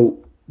 So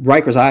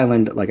Rikers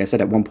Island, like I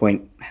said, at one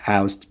point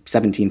housed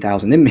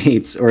 17,000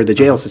 inmates, or the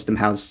jail system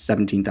housed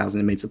 17,000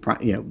 inmates,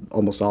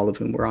 almost all of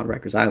whom were on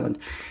Rikers Island.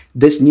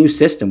 This new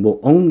system will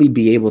only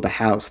be able to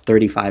house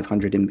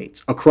 3,500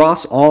 inmates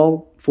across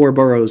all 4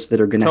 boroughs that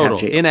are going to have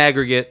jails. In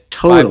aggregate,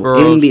 total 5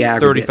 boroughs, in the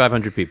aggregate,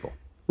 3,500 people.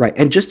 Right.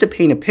 And just to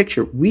paint a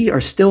picture, we are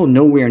still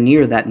nowhere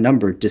near that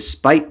number,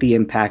 despite the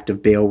impact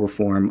of bail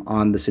reform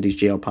on the city's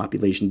jail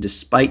population,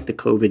 despite the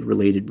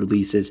COVID-related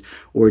releases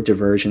or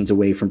diversions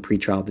away from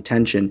pretrial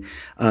detention.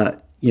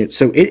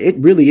 So it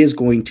really is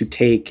going to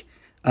take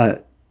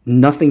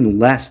nothing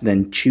less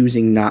than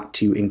choosing not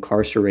to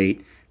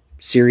incarcerate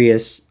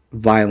serious,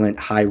 violent,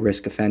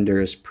 high-risk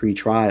offenders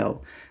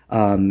pre-trial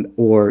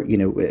or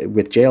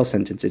with jail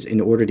sentences in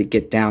order to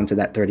get down to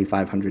that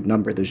 3,500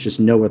 number. There's just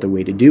no other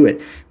way to do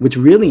it. What's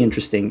really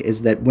interesting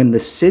is that when the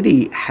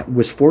city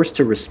was forced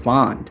to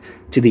respond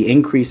to the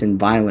increase in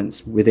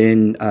violence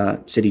within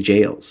city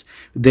jails,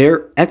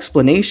 their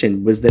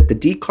explanation was that the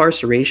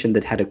decarceration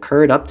that had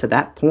occurred up to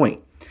that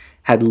point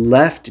had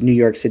left New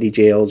York City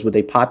jails with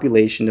a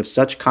population of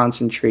such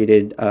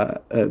concentrated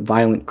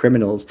violent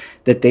criminals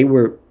that they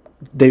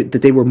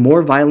were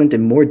more violent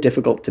and more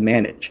difficult to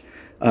manage.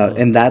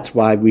 And that's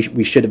why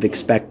we should have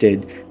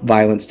expected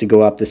violence to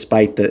go up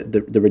despite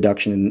the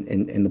reduction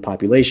in the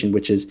population,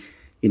 which is,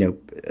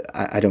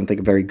 I don't think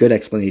a very good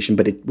explanation.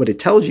 But what it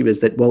tells you is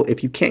that, well,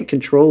 if you can't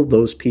control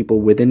those people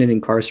within an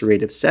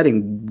incarcerative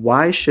setting,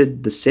 why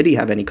should the city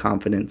have any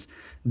confidence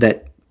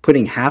that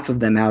putting half of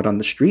them out on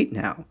the street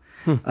now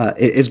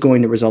is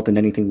going to result in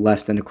anything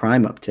less than a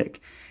crime uptick?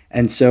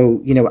 And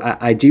so,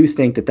 I do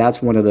think that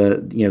that's one of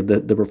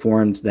the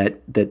reforms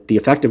that the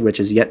effect of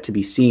which is yet to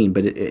be seen.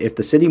 But if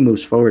the city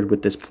moves forward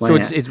with this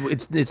plan, so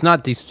it's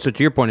not so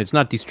to your point, it's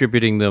not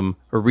distributing them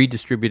or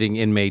redistributing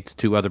inmates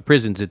to other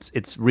prisons.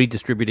 It's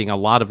redistributing a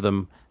lot of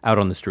them out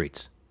on the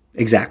streets.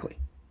 Exactly.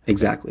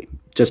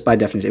 Just by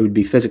definition, it would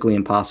be physically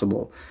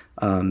impossible,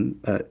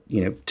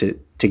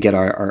 to get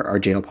our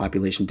jail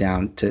population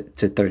down to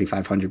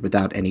 3,500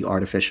 without any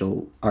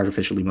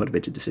artificially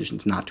motivated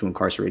decisions not to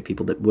incarcerate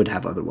people that would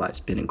have otherwise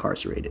been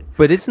incarcerated.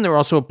 But isn't there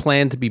also a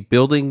plan to be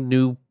building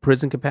new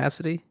prison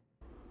capacity?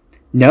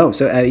 No,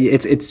 so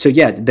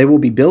they will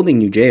be building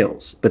new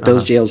jails, but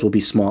those jails will be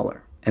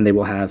smaller and they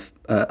will have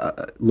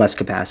less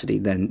capacity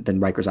than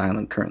Rikers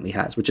Island currently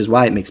has, which is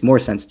why it makes more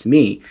sense to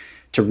me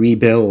to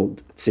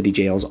rebuild city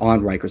jails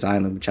on Rikers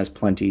Island, which has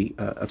plenty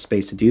of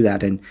space to do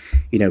that. And,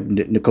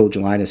 Nicole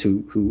Gelinas,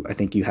 who I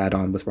think you had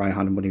on with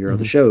Reihan in one of your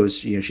other shows,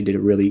 she did a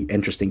really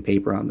interesting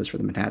paper on this for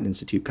the Manhattan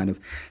Institute, kind of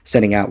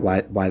setting out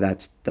why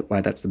that's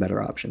the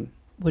better option.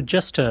 Well,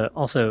 just to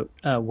also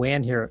weigh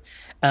in here,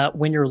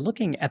 when you're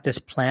looking at this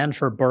plan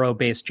for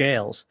borough-based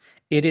jails,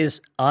 it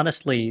is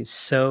honestly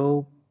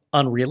so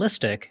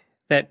unrealistic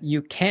that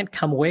you can't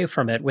come away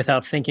from it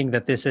without thinking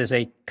that this is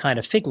a kind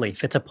of fig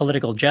leaf. It's a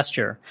political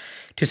gesture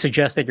to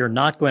suggest that you're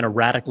not going to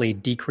radically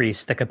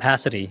decrease the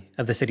capacity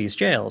of the city's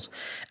jails.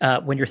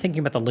 When you're thinking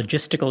about the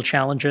logistical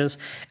challenges,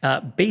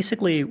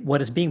 basically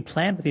what is being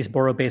planned with these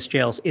borough-based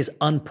jails is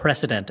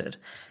unprecedented.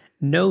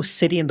 No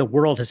city in the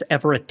world has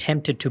ever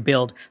attempted to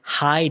build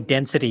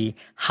high-density,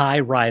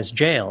 high-rise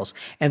jails.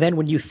 And then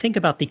when you think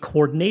about the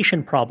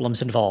coordination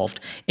problems involved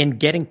in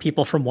getting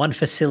people from one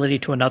facility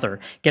to another,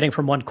 getting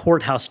from one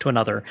courthouse to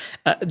another,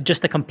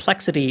 just the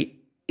complexity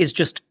is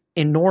just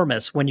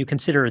enormous when you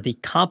consider the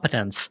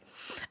competence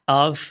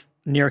of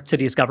New York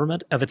City's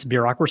government, of its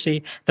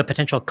bureaucracy, the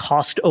potential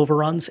cost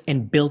overruns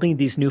in building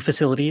these new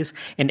facilities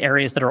in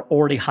areas that are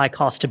already high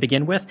cost to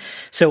begin with.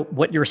 So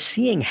what you're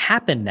seeing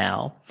happen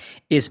now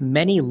is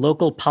many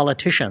local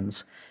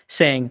politicians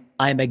saying,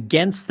 I'm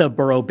against the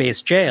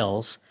borough-based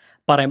jails,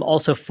 but I'm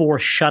also for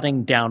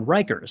shutting down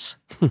Rikers.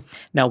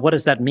 Now, what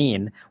does that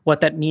mean?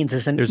 What that means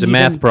is there's a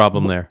math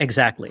problem there.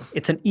 Exactly.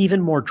 It's an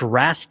even more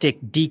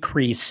drastic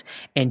decrease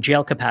in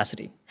jail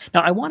capacity.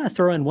 Now, I want to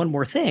throw in one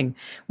more thing,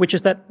 which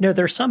is that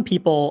there are some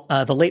people,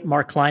 the late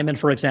Mark Kleiman,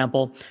 for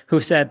example,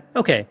 who've said,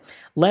 okay,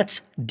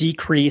 let's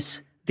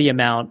decrease the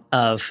amount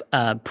of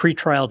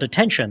pretrial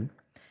detention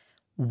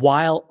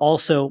while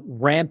also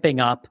ramping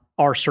up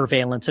our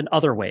surveillance in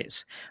other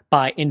ways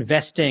by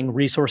investing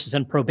resources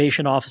in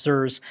probation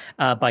officers,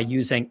 by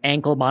using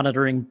ankle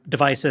monitoring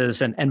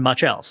devices and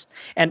much else.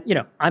 And,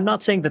 I'm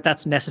not saying that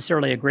that's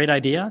necessarily a great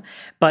idea,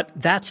 but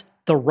that's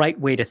the right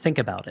way to think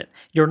about it.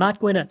 You're not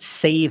going to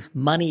save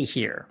money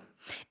here.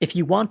 If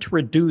you want to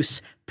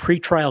reduce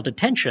pretrial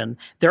detention,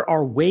 there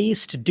are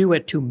ways to do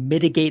it to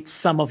mitigate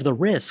some of the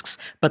risks,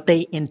 but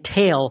they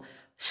entail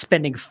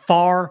spending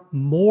far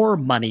more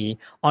money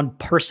on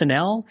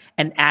personnel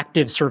and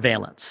active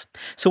surveillance.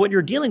 So what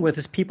you're dealing with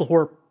is people who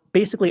are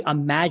basically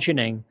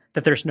imagining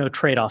that there's no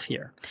trade-off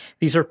here.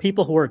 These are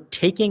people who are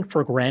taking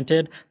for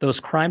granted those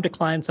crime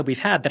declines that we've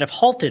had that have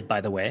halted,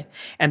 by the way,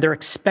 and they're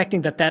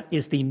expecting that that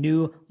is the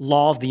new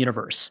law of the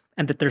universe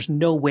and that there's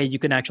no way you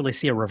can actually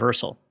see a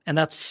reversal. And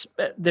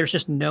there's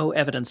just no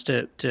evidence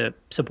to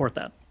support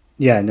that.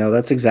 Yeah, no,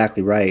 that's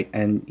exactly right.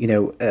 And,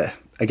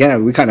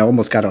 again, we kind of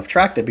almost got off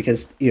track there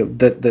because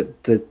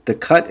the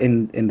cut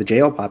in the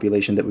jail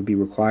population that would be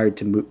required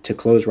to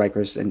close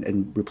Rikers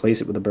and replace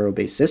it with a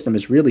borough-based system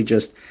is really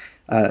just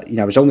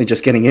I was only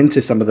just getting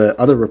into some of the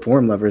other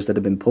reform levers that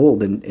have been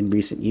pulled in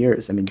recent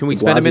years. I mean, can we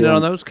spend a minute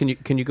on those? Can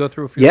you go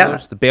through a few of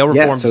those? The bail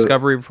reform,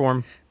 discovery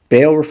reform.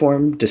 Bail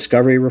reform,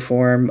 discovery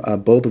reform,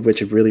 both of which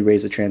have really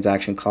raised the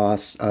transaction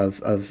costs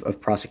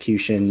of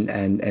prosecution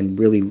and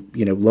really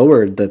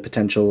lowered the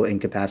potential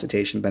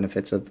incapacitation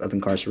benefits of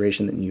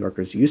incarceration that New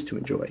Yorkers used to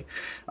enjoy.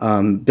 Bill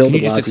de Blasio, can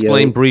you just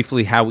explain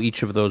briefly how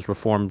each of those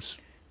reforms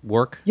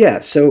work?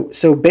 Yeah,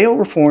 so bail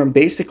reform,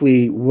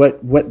 basically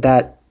what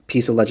that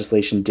piece of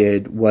legislation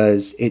did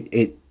was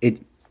it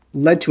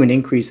led to an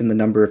increase in the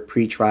number of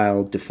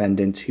pretrial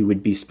defendants who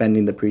would be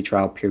spending the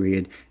pretrial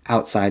period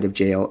outside of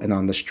jail and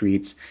on the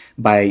streets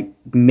by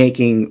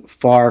making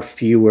far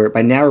fewer,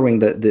 by narrowing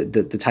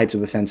the types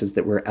of offenses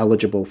that were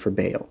eligible for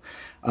bail.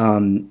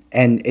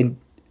 And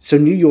so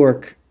New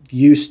York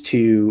used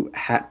to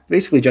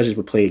basically judges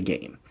would play a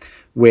game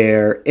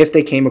where if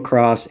they came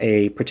across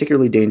a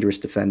particularly dangerous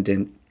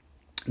defendant,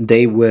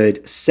 they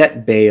would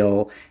set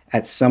bail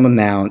at some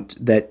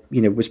amount that,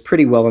 was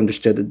pretty well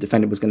understood the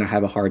defendant was going to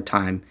have a hard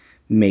time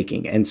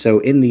making. And so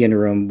in the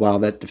interim, while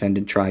that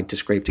defendant tried to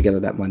scrape together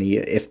that money,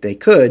 if they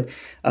could,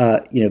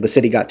 the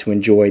city got to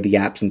enjoy the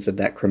absence of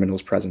that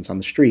criminal's presence on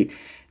the street.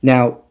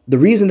 Now, the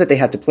reason that they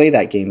had to play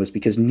that game was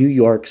because New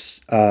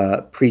York's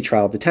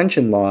pretrial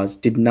detention laws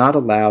did not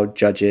allow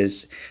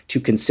judges to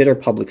consider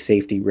public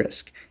safety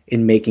risk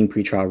in making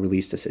pretrial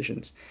release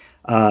decisions.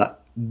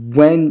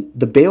 When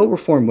the bail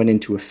reform went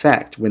into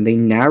effect, when they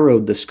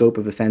narrowed the scope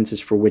of offenses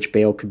for which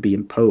bail could be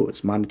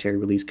imposed, monetary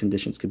release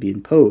conditions could be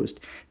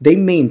imposed, they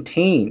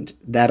maintained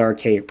that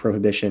archaic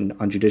prohibition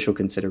on judicial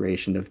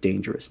consideration of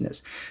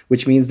dangerousness,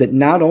 which means that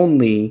not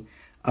only,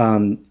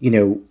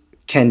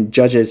 can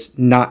judges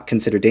not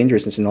consider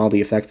dangerousness and all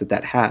the effects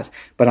that has,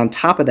 but on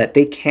top of that,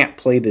 they can't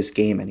play this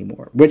game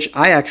anymore, which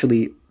I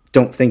actually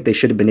don't think they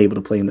should have been able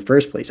to play in the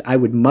first place. I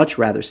would much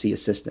rather see a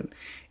system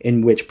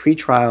in which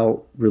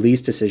pretrial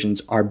release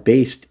decisions are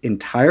based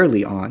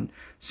entirely on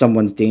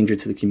someone's danger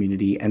to the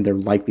community and their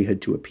likelihood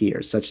to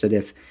appear, such that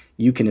if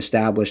you can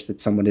establish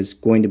that someone is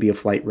going to be a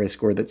flight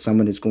risk or that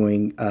someone is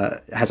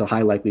has a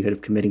high likelihood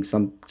of committing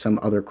some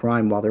other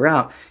crime while they're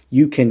out,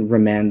 you can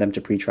remand them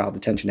to pretrial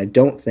detention. I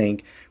don't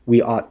think we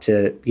ought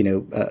to,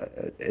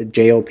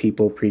 jail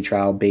people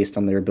pretrial based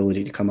on their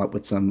ability to come up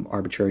with some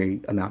arbitrary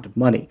amount of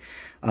money.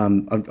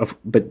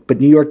 But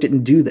New York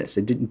didn't do this.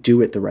 It didn't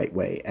do it the right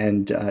way.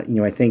 And,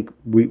 I think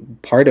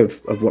part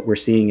of what we're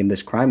seeing in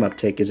this crime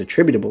uptick is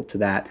attributable to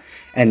that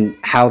and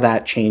how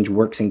that change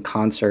works in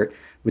concert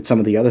with some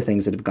of the other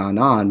things that have gone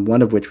on,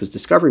 one of which was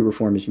discovery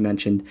reform, as you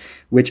mentioned,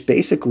 which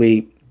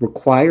basically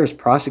requires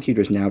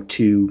prosecutors now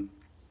to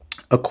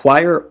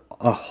acquire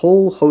a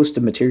whole host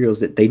of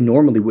materials that they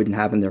normally wouldn't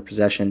have in their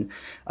possession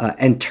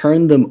and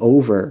turn them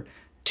over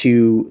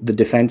to the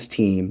defense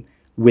team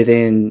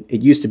within,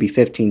 it used to be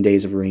 15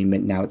 days of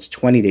arraignment, now it's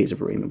 20 days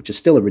of arraignment, which is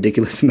still a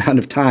ridiculous amount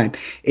of time.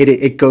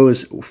 It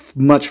goes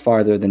much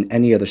farther than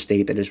any other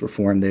state that has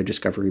reformed their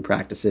discovery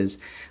practices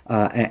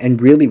and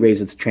really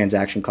raises the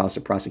transaction costs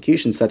of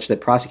prosecution, such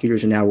that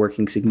prosecutors are now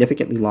working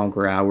significantly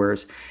longer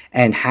hours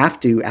and have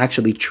to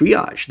actually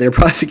triage their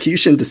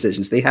prosecution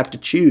decisions. They have to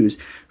choose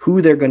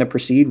who they're going to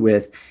proceed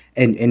with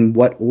and in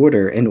what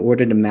order in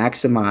order to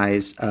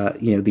maximize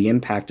the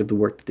impact of the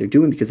work that they're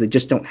doing, because they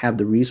just don't have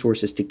the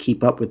resources to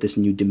keep up with this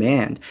new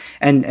demand.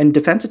 And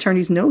defense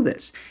attorneys know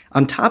this.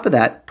 On top of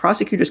that,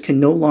 prosecutors can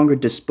no longer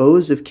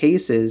dispose of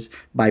cases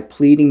by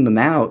pleading them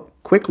out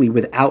quickly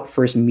without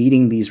first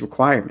meeting these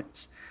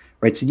requirements.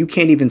 Right, so you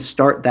can't even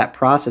start that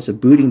process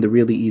of booting the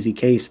really easy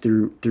case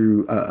through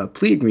a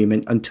plea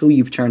agreement until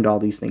you've turned all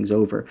these things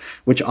over,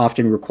 which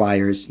often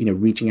requires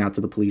reaching out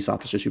to the police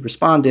officers who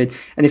responded.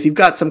 And if you've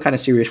got some kind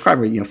of serious crime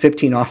where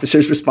 15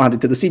 officers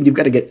responded to the scene, you've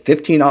got to get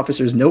 15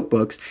 officers'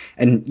 notebooks,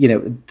 and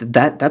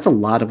that's a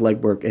lot of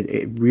legwork.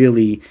 It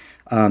really.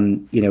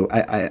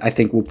 I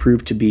think will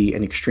prove to be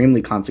an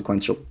extremely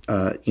consequential,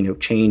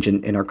 change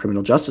in our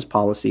criminal justice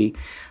policy.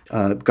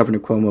 Governor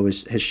Cuomo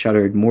has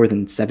shuttered more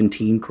than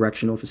 17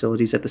 correctional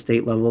facilities at the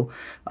state level,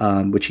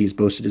 which he's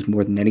boasted is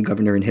more than any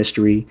governor in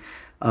history.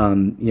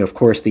 Of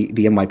course, the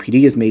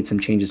NYPD has made some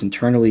changes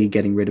internally,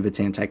 getting rid of its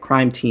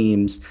anti-crime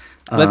teams.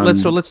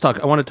 Let's talk.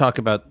 I want to talk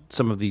about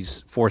some of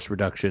these force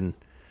reduction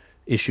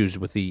issues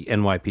with the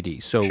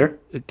NYPD. So, sure.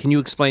 Can you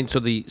explain? So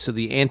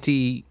the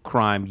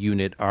anti-crime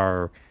unit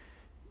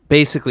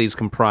basically is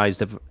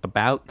comprised of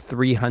about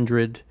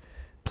 300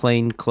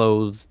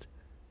 plainclothed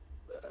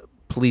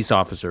police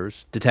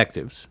officers,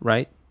 detectives,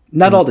 right?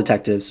 Not all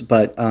detectives,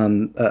 but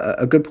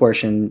a good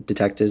portion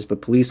detectives,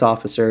 but police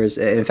officers.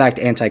 In fact,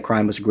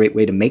 anti-crime was a great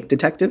way to make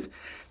detective.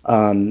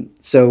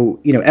 So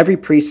every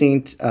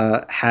precinct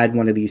had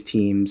one of these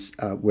teams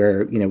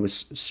where it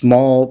was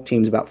small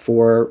teams, about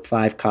 4 or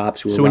 5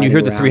 cops who were. So when you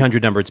hear the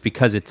 300 number, it's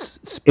because it's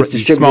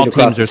small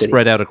teams are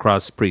spread out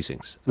across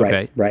precincts.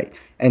 Okay? Right.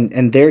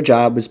 And their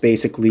job was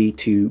basically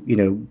to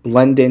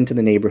blend into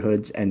the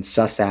neighborhoods and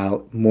suss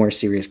out more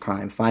serious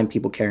crime, find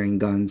people carrying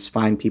guns,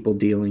 find people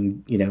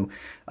dealing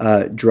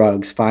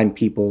drugs, find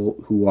people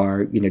who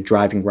are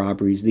driving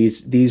robberies.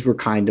 These were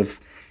kind of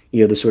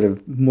the sort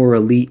of more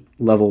elite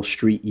level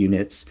street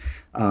units.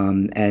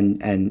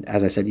 And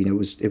as I said, it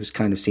was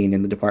kind of seen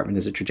in the department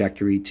as a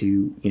trajectory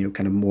to,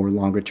 kind of more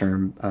longer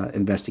term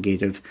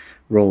investigative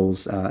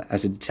roles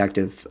as a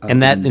detective.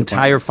 And that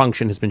entire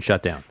function has been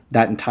shut down.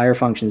 That entire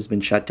function has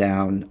been shut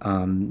down.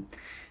 And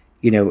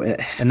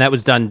that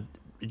was done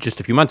just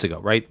a few months ago,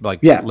 right? Like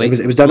yeah,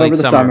 it was done over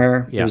the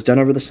summer. Yeah. It was done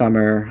over the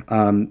summer.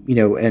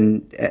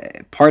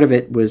 And part of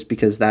it was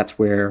because that's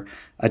where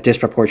a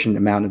disproportionate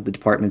amount of the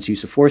department's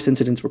use of force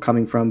incidents were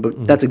coming from.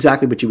 But that's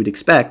exactly what you would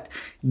expect,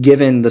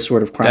 given the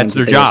sort of crimes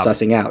that they were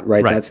sussing out.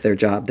 Right, that's their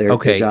job. Their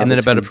job and then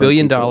about $1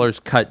 billion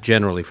cut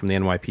generally from the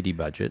NYPD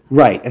budget.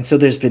 Right, and so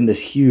there's been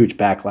this huge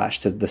backlash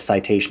to the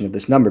citation of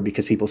this number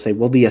because people say,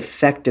 well, the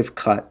effective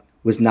cut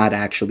was not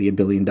actually $1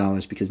 billion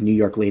because New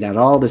York laid out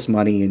all this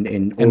money in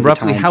and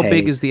roughly how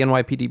big is the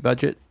NYPD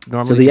budget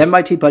normally? So the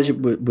NYPD budget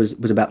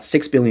was about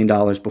 $6 billion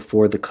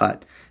before the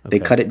cut. They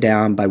cut it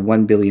down by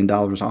 $1 billion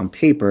on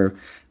paper,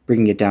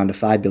 bringing it down to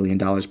 $5 billion.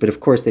 But of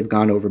course, they've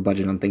gone over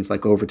budget on things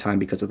like overtime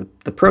because of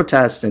the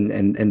protests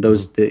and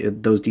those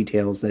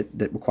details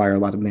that require a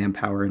lot of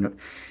manpower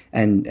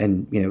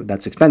and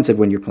that's expensive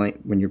when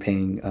you're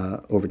paying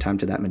overtime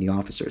to that many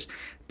officers.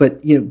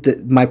 But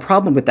my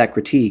problem with that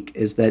critique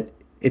is that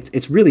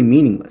it's really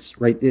meaningless,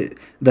 right?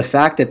 The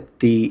fact that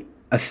the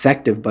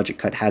effective budget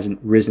cut hasn't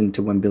risen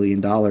to $1 billion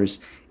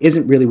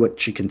isn't really what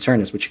should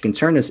concern us. What should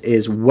concern us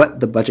is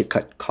what the budget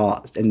cut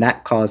caused, and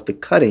that caused the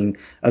cutting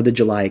of the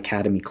July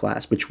Academy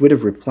class, which would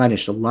have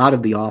replenished a lot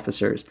of the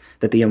officers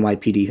that the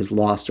NYPD has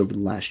lost over the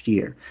last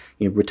year.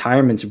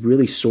 Retirements have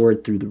really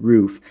soared through the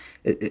roof,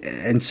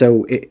 and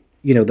so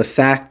the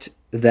fact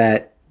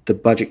that the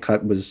budget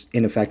cut was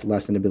in effect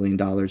less than $1 billion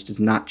does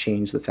not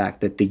change the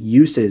fact that the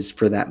uses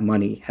for that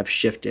money have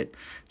shifted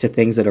to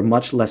things that are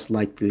much less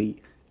likely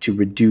to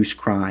reduce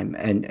crime,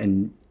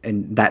 and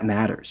that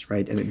matters,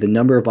 right? I mean, the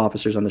number of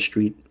officers on the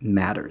street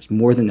matters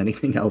more than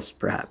anything else,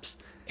 perhaps.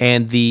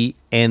 And the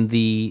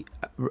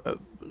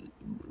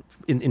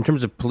in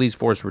terms of police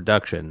force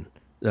reduction,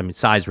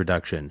 size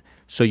reduction.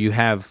 So you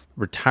have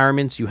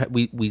retirements.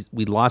 We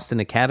lost an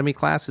academy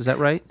class. Is that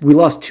right? We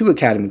lost 2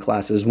 academy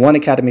classes. One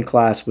academy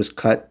class was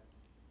cut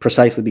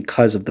precisely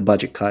because of the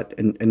budget cut,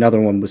 and another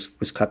one was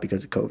cut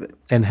because of COVID.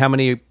 And how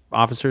many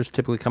officers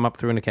typically come up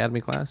through an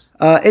academy class?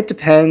 It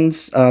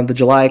depends. The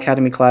July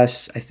Academy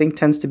class, I think,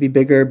 tends to be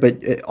bigger,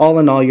 but all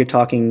in all, you're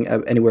talking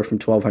anywhere from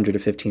 1,200 to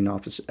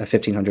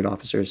 1,500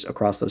 officers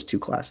across those 2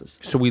 classes.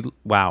 So we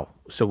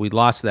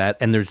lost that,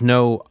 and there's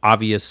no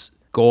obvious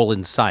goal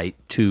in sight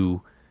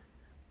to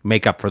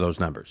make up for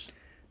those numbers.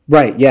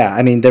 Right, yeah.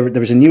 I mean, there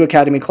was a new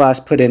academy class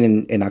put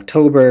in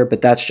October,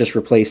 but that's just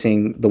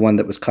replacing the one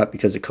that was cut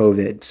because of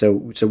COVID.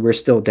 So we're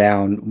still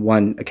down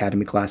 1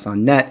 academy class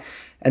on net.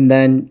 And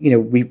then,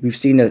 we've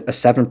seen a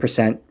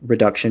 7%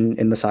 reduction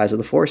in the size of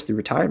the force through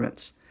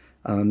retirements.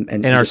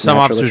 And are some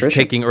officers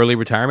taking early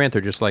retirement?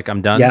 They're just like,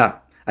 I'm done? Yeah.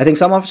 I think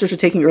some officers are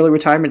taking early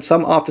retirement.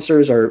 Some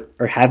officers are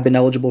have been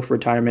eligible for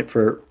retirement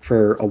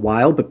for a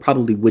while, but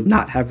probably would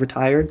not have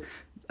retired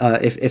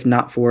if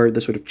not for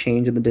the sort of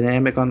change in the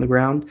dynamic on the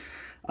ground.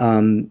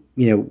 One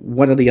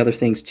of the other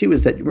things too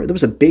is that there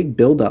was a big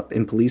buildup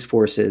in police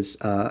forces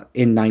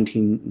in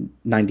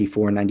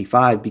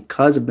 1994-95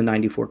 because of the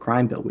 94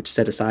 crime bill, which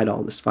set aside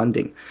all this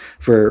funding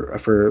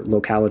for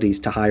localities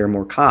to hire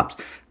more cops.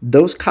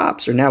 Those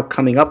cops are now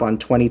coming up on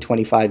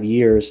 20-25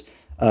 years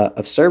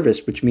of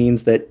service, which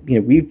means that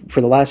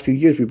for the last few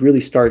years we've really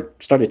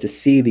started to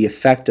see the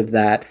effect of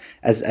that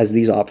as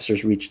these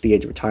officers reach the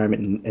age of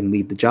retirement and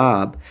leave the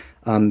job.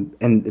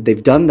 And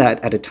they've done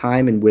that at a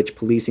time in which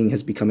policing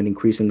has become an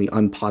increasingly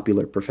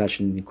unpopular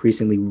profession, an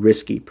increasingly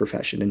risky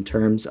profession in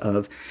terms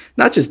of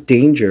not just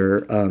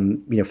danger,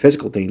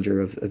 physical danger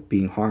of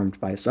being harmed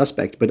by a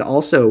suspect, but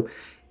also,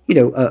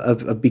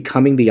 of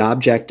becoming the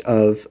object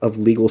of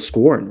legal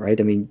scorn, right?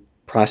 I mean,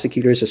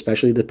 prosecutors,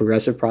 especially the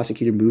progressive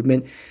prosecutor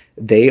movement,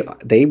 they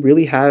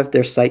really have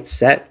their sights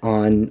set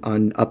on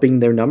upping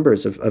their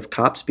numbers of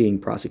cops being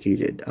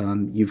prosecuted.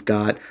 You've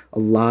got a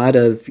lot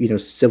of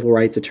civil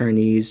rights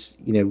attorneys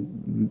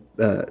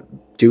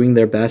doing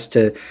their best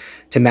to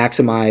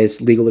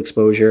maximize legal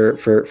exposure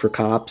for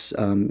cops.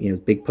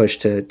 Big push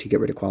to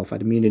get rid of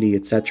qualified immunity,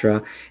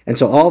 etc. And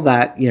so all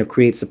that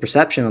creates the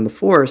perception on the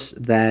force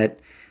that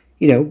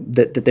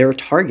that they're a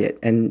target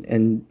and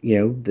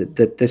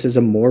that this is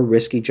a more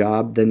risky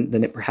job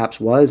than it perhaps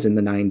was in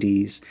the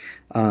 90s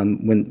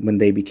when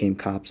they became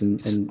cops.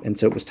 And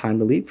so it was time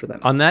to leave for them.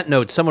 On that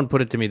note, someone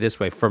put it to me this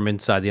way from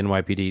inside the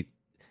NYPD,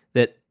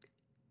 that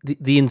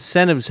the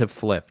incentives have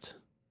flipped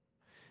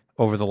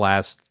over the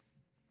last,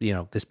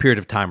 this period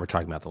of time we're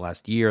talking about, the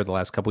last year, the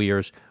last couple of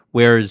years,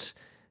 whereas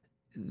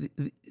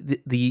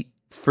the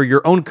for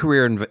your own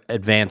career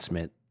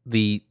advancement,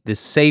 the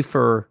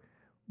safer,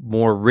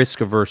 more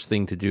risk-averse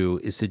thing to do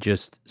is to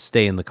just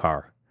stay in the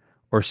car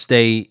or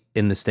stay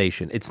in the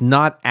station. It's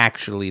not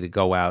actually to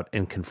go out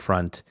and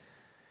confront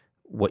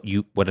what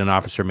an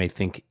officer may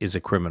think is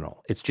a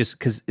criminal. It's just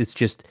because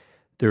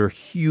there are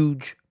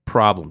huge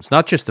problems,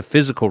 not just the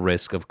physical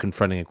risk of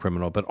confronting a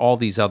criminal, but all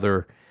these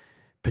other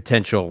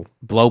potential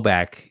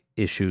blowback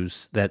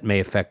issues that may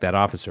affect that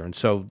officer. And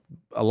so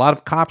a lot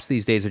of cops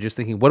these days are just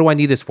thinking, what do I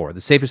need this for?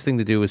 The safest thing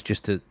to do is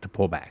just to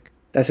pull back.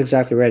 That's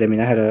exactly right. I mean,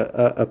 I had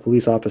a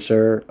police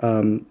officer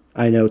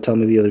I know tell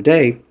me the other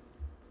day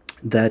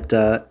that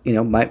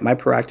my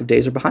proactive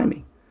days are behind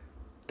me.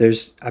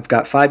 I've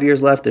got 5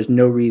 years left. There's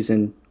no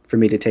reason for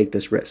me to take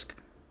this risk.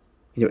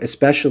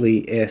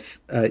 Especially if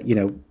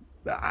there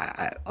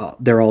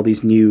are all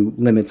these new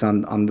limits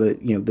on the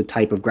the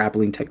type of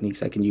grappling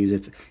techniques I can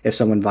use if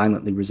someone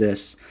violently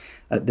resists.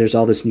 There's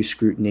all this new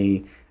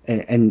scrutiny,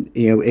 and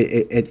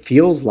it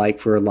feels like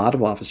for a lot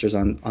of officers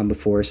on the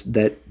force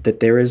that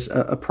there is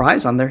a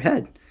prize on their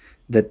head,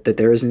 that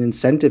there is an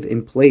incentive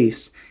in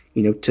place,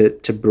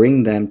 to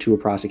bring them to a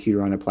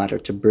prosecutor on a platter,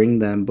 to bring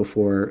them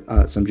before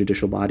some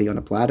judicial body on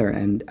a platter,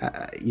 and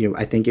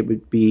I think it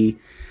would be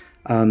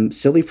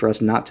silly for us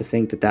not to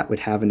think that would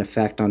have an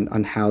effect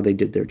on how they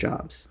did their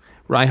jobs.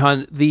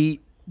 Reihan, the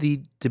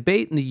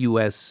debate in the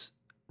U.S.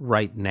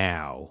 right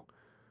now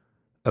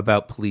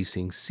about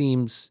policing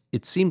seems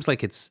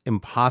like it's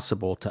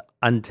impossible to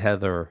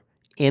untether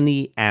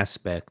any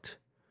aspect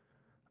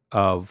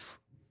of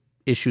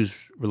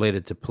issues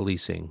related to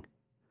policing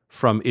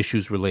from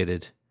issues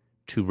related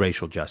to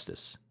racial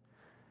justice.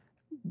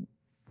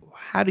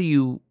 How do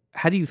you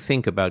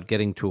think about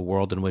getting to a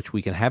world in which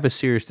we can have a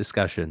serious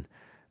discussion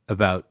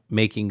about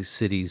making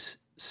cities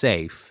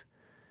safe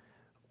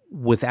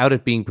without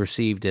it being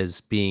perceived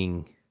as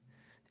being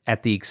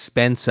at the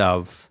expense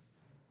of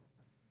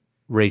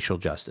racial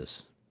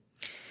justice?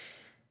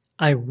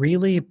 I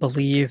really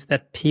believe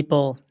that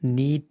people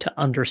need to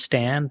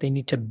understand, they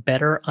need to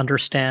better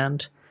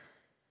understand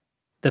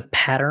the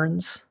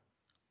patterns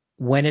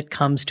when it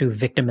comes to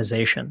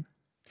victimization.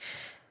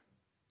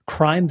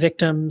 Crime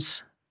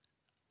victims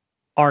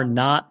are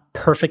not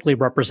perfectly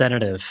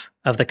representative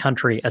of the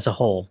country as a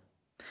whole.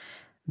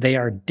 They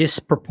are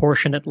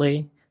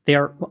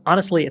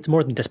honestly, it's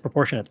more than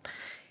disproportionate.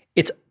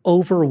 It's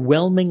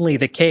overwhelmingly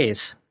the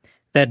case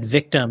that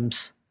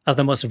victims of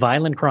the most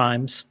violent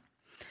crimes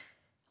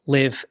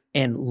live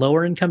in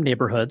lower income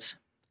neighborhoods.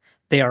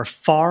 They are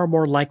far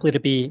more likely to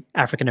be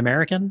African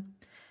American.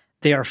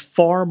 They are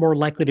far more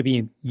likely to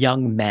be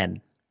young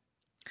men.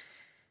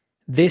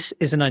 This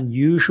is an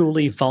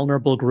unusually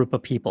vulnerable group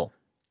of people.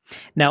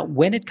 Now,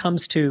 when it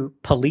comes to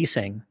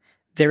policing,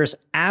 there is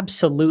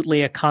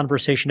absolutely a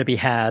conversation to be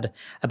had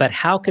about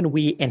how can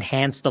we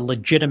enhance the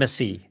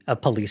legitimacy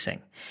of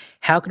policing?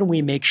 How can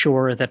we make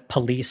sure that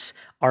police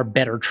are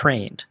better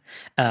trained?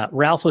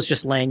 Ralph was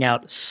just laying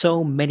out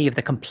so many of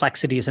the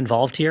complexities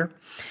involved here.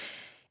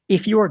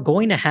 If you are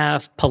going to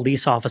have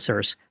police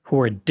officers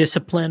who are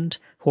disciplined,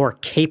 who are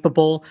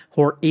capable,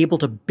 who are able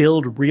to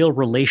build real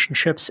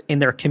relationships in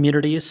their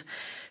communities,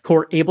 who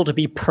are able to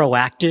be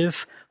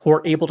proactive, who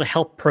are able to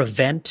help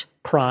prevent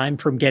crime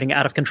from getting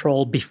out of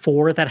control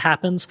before that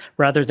happens,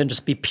 rather than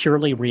just be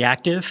purely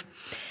reactive,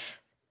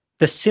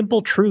 the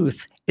simple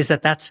truth is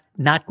that that's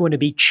not going to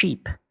be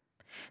cheap.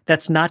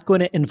 That's not going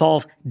to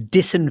involve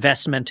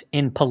disinvestment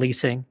in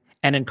policing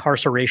and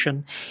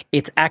incarceration.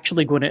 It's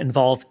actually going to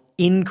involve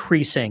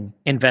increasing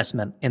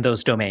investment in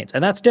those domains.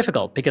 And that's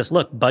difficult because,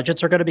 look,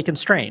 budgets are going to be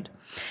constrained.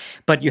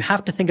 But you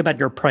have to think about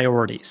your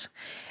priorities.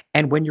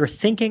 And when you're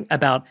thinking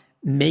about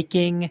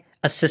making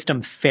a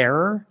system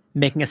fairer,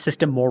 making a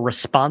system more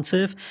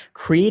responsive,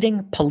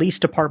 creating police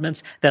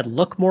departments that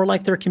look more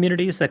like their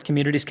communities, that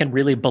communities can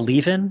really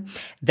believe in,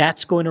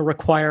 that's going to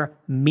require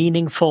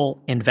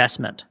meaningful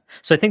investment.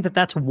 So I think that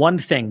that's one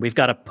thing we've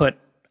got to put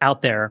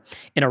out there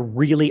in a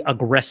really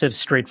aggressive,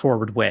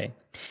 straightforward way.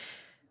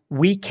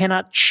 We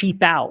cannot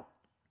cheap out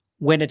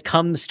when it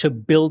comes to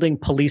building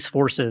police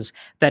forces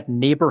that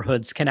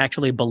neighborhoods can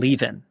actually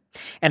believe in.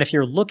 And if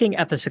you're looking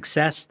at the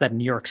success that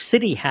New York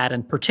City had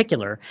in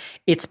particular,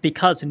 it's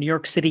because New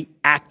York City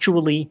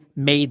actually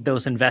made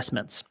those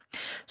investments.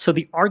 So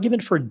the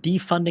argument for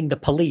defunding the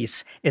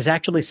police is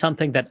actually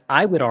something that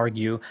I would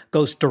argue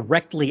goes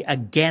directly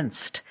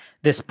against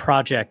this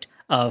project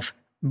of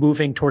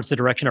moving towards the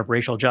direction of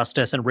racial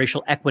justice and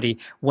racial equity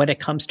when it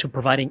comes to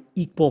providing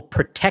equal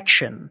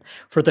protection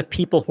for the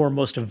people who are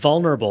most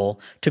vulnerable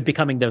to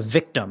becoming the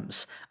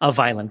victims of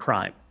violent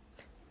crime.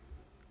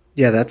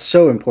 Yeah, that's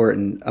so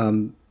important.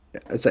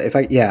 It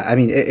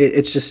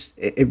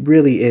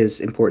really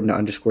is important to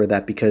underscore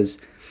that because,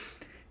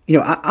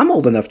 I'm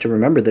old enough to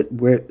remember that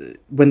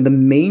when the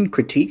main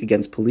critique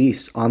against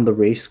police on the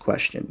race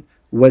question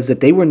was that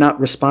they were not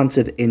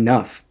responsive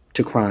enough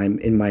to crime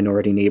in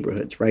minority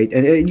neighborhoods, right?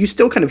 And you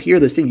still kind of hear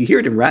this thing. You hear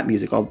it in rap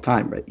music all the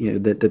time, right?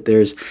 That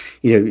there's,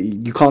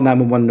 you call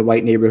 911 in a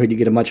white neighborhood, you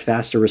get a much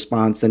faster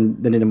response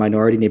than in a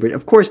minority neighborhood.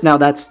 Of course, now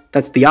that's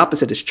the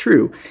opposite is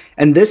true.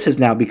 And this has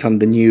now become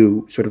the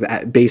new sort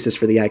of basis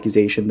for the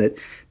accusation that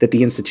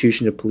the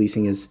institution of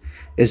policing is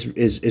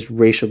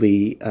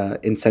racially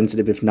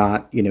insensitive, if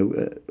not,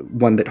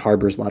 one that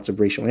harbors lots of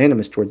racial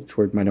animus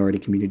toward minority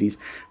communities.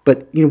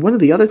 But, one of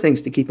the other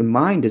things to keep in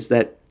mind is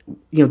that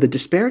the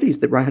disparities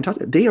that Reihan talked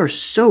about, they are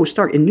so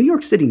stark. In New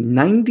York City,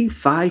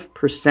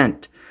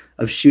 95%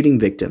 of shooting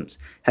victims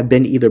have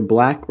been either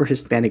Black or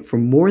Hispanic for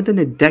more than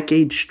a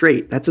decade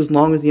straight. That's as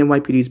long as the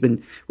NYPD has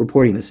been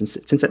reporting this,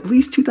 since at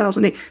least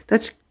 2008.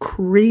 That's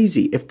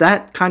crazy. If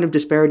that kind of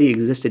disparity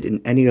existed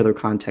in any other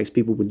context,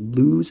 people would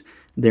lose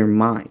their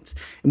minds.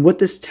 And what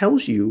this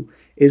tells you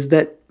is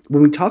that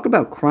when we talk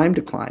about crime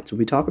declines, when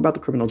we talk about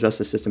the criminal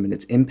justice system and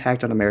its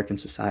impact on American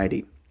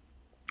society,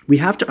 we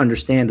have to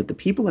understand that the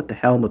people at the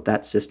helm of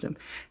that system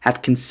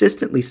have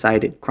consistently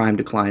cited crime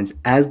declines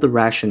as the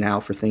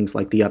rationale for things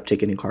like the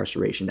uptick in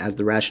incarceration, as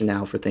the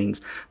rationale for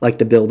things like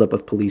the buildup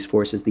of police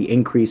forces, the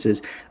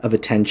increases of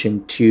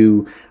attention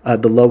to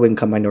the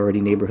low-income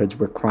minority neighborhoods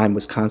where crime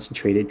was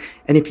concentrated.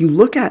 And if you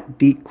look at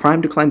the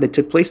crime decline that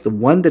took place, the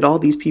one that all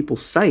these people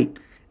cite,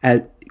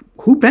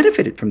 who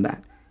benefited from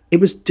that? It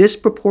was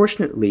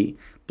disproportionately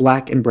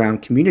Black and brown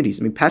communities.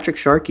 I mean, Patrick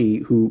Sharkey,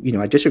 who,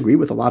 I disagree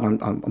with a lot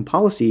on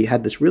policy,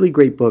 had this really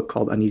great book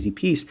called Uneasy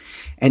Peace.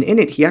 And in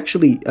it, he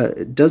actually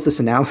does this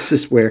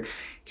analysis where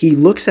he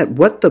looks at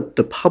what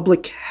the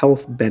public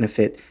health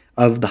benefit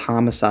of the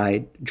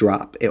homicide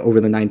drop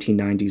over the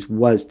 1990s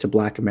was to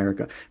Black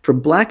America. For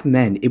Black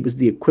men, it was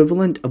the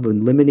equivalent of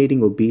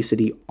eliminating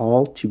obesity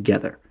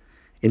altogether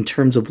in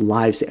terms of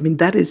lives. I mean,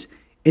 that is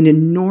an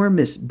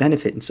enormous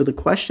benefit. And so the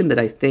question that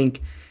I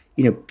think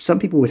some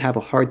people would have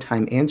a hard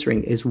time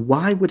answering is,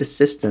 why would a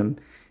system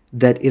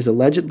that is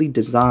allegedly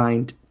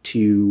designed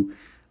to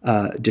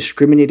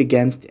discriminate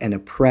against and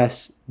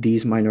oppress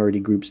these minority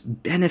groups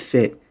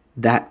benefit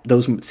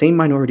those same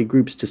minority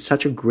groups to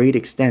such a great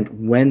extent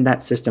when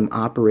that system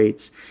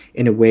operates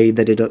in a way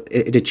that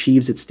it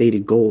achieves its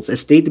stated goals, as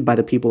stated by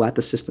the people at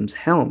the system's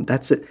helm?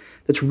 That's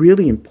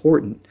really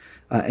important,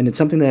 and it's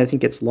something that I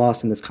think gets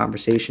lost in this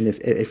conversation.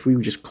 If we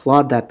would just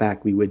clawed that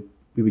back, we would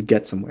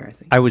get somewhere, I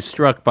think. I was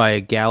struck by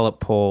a Gallup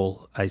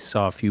poll I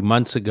saw a few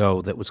months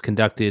ago that was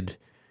conducted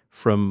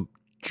from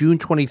June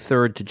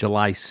 23rd to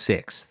July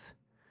 6th.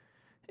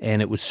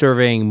 And it was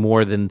surveying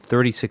more than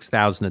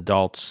 36,000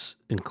 adults,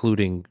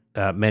 including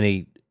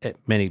many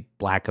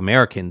Black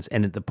Americans.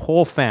 And the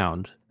poll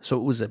found, so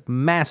it was a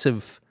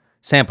massive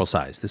sample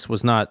size. This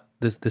was not,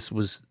 this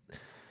was,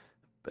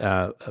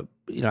 I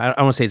don't want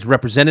to say it's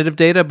representative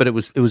data, but it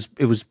was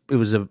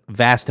a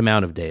vast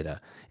amount of data.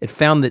 It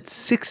found that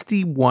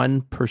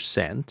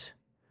 61%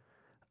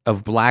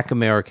 of Black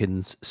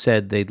Americans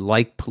said they'd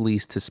like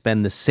police to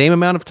spend the same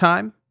amount of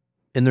time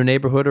in their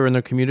neighborhood or in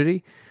their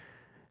community,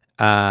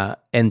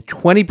 and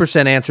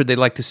 20% answered they'd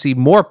like to see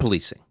more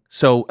policing.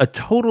 So a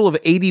total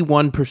of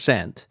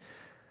 81%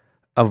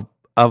 of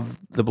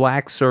the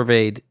Blacks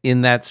surveyed in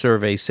that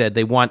survey said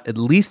they want at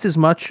least as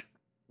much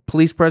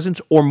police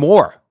presence or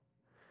more.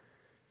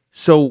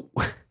 So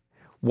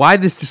why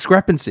this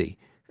discrepancy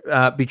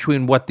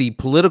between what the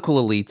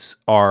political elites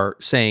are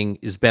saying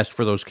is best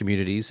for those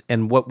communities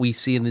and what we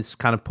see in this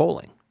kind of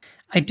polling?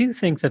 I do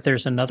think that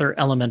there's another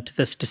element to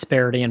this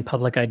disparity in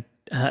public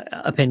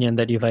opinion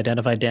that you've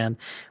identified, Dan,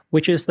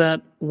 which is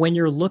that when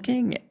you're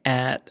looking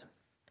at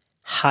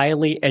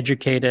highly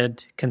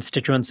educated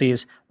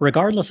constituencies,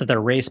 regardless of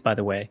their race, by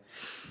the way,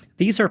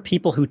 these are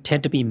people who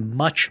tend to be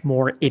much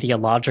more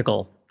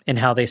ideological in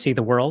how they see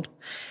the world.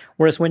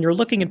 Whereas when you're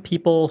looking at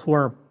people who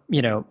are,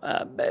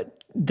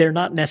 they're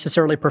not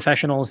necessarily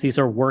professionals, these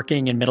are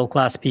working and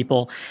middle-class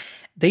people,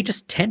 they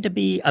just tend to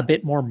be a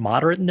bit more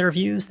moderate in their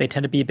views. They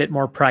tend to be a bit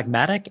more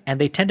pragmatic,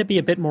 and they tend to be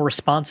a bit more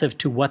responsive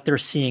to what they're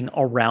seeing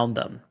around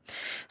them.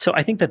 So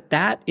I think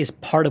that is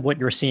part of what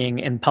you're seeing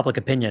in public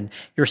opinion.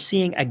 You're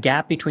seeing a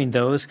gap between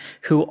those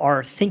who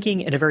are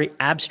thinking in a very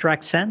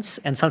abstract sense,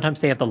 and sometimes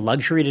they have the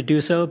luxury to do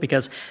so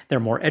because they're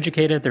more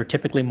educated, they're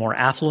typically more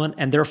affluent,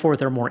 and therefore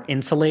they're more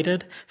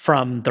insulated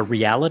from the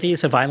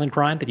realities of violent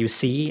crime that you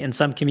see in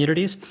some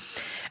communities.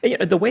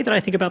 The way that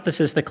I think about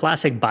this is the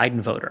classic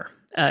Biden voter.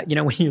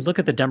 When you look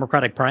at the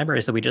Democratic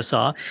primaries that we just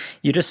saw,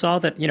 you just saw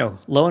that,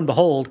 lo and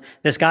behold,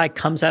 this guy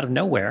comes out of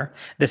nowhere.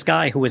 This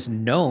guy who is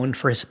known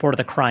for his support of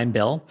the crime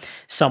bill,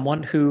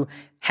 someone who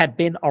had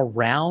been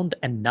around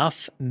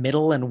enough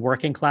middle and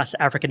working class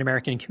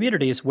African-American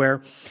communities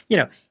where,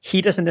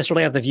 he doesn't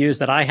necessarily have the views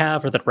that I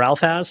have or that Ralph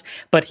has,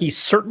 but he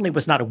certainly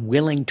was not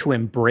willing to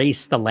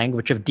embrace the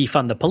language of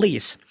defund the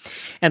police.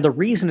 And the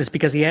reason is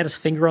because he had his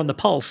finger on the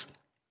pulse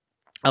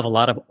of a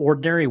lot of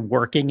ordinary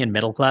working and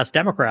middle-class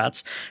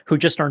Democrats who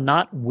just are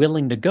not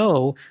willing to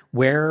go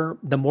where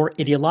the more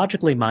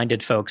ideologically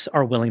minded folks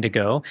are willing to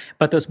go.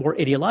 But those more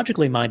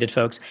ideologically minded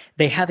folks,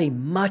 they have a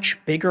much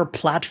bigger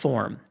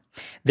platform.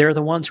 They're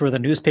the ones who are the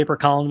newspaper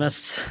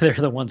columnists. They're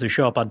the ones who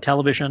show up on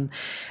television.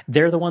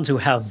 They're the ones who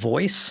have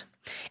voice.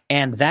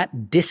 And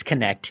that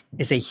disconnect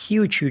is a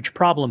huge, huge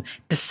problem,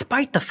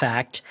 despite the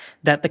fact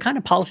that the kind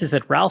of policies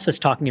that Ralph is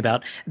talking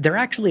about, they're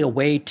actually a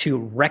way to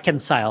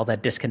reconcile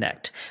that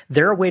disconnect.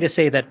 They're a way to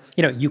say that,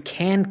 you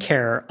can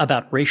care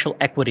about racial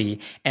equity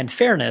and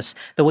fairness.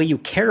 The way you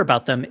care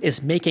about them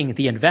is making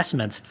the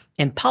investments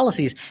in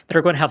policies that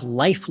are going to have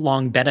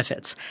lifelong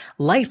benefits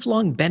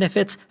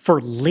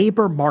for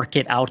labor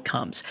market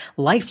outcomes,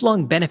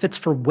 lifelong benefits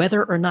for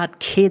whether or not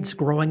kids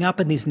growing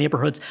up in these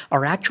neighborhoods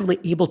are actually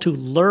able to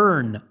learn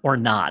or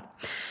not.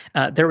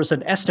 There was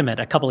an estimate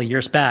a couple of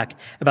years back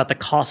about the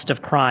cost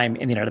of crime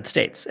in the United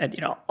States, and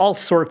all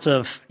sorts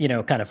of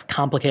kind of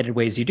complicated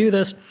ways you do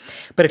this.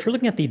 But if you're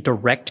looking at the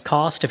direct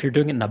cost, if you're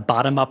doing it in a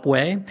bottom-up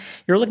way,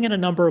 you're looking at a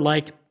number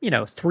like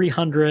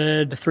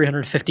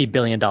 $350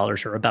 billion,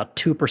 or about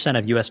 2%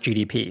 of US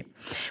GDP.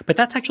 But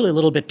that's actually a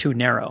little bit too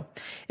narrow.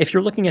 If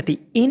you're looking at the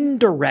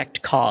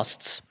indirect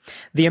costs,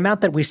 the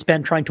amount that we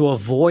spend trying to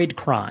avoid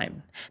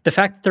crime, the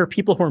fact that there are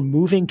people who are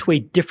moving to a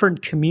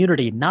different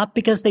community, not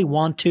because they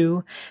want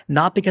to,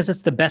 not because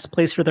it's the best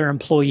place for their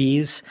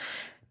employees,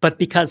 but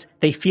because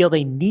they feel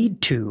they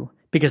need to,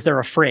 because they're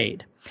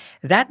afraid.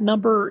 That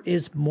number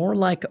is more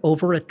like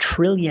over $1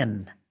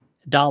 trillion.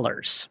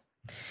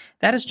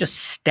 That is just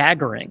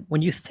staggering.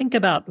 When you think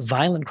about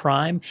violent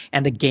crime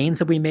and the gains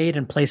that we made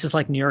in places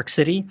like New York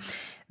City,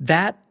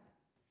 that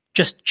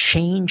just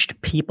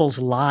changed people's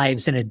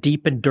lives in a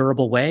deep and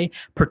durable way,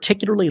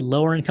 particularly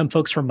lower income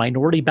folks from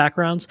minority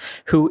backgrounds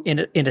who,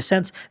 in a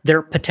sense,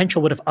 their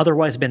potential would have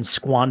otherwise been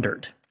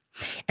squandered.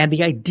 And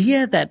the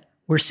idea that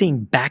we're seeing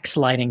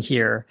backsliding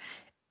here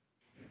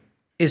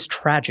is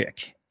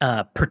tragic.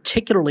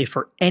 Particularly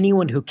for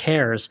anyone who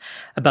cares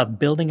about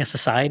building a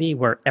society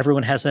where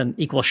everyone has an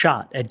equal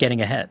shot at getting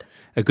ahead.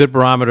 A good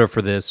barometer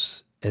for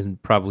this,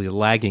 and probably a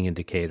lagging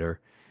indicator,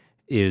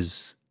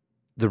 is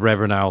the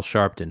Reverend Al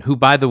Sharpton, who,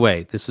 by the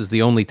way, this is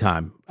the only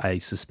time I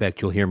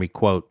suspect you'll hear me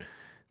quote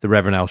the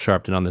Reverend Al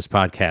Sharpton on this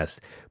podcast.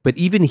 But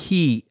even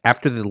he,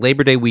 after the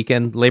Labor Day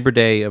weekend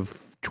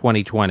of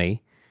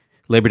 2020,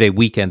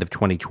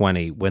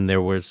 when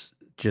there was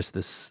just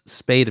this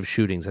spate of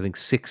shootings, I think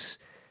six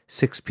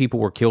people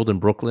were killed in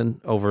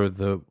Brooklyn over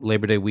the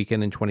Labor Day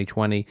weekend in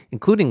 2020,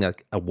 including a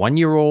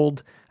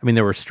 1-year-old. I mean,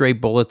 there were stray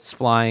bullets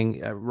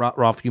flying.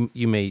 Rolf,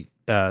 you may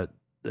have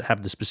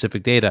the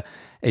specific data.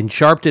 And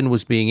Sharpton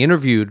was being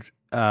interviewed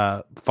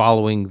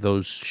following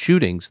those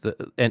shootings,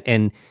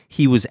 and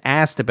he was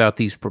asked about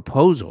these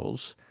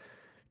proposals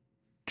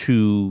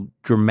to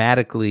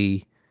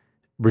dramatically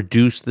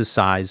reduce the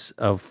size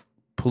of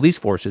police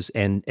forces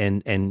and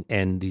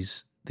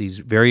these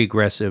very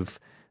aggressive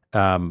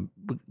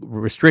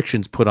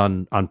restrictions put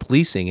on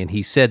policing. And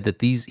he said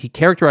that he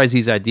characterized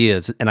these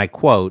ideas, and I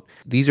quote,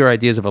 "These are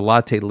ideas of a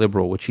latte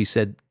liberal," which he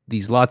said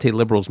these latte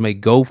liberals may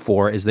go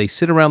for as they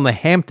sit around the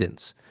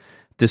Hamptons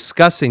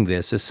discussing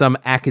this as some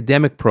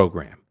academic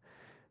program.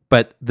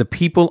 But the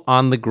people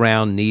on the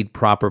ground need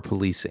proper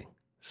policing.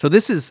 So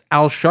this is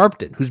Al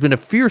Sharpton, who's been a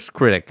fierce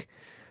critic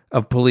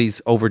of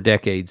police over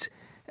decades,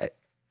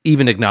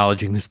 even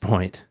acknowledging this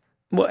point.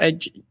 Well,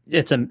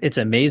 it's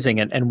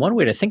amazing, and one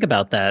way to think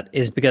about that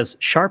is because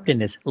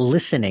Sharpton is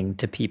listening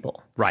to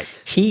people. Right.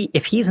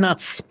 If he's not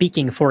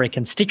speaking for a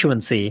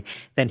constituency,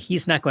 then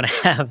he's not going to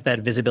have that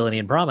visibility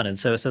and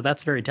prominence. So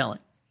that's very telling.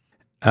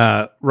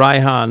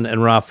 Reihan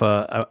and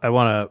Rafa, I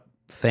want to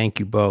thank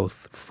you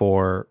both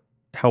for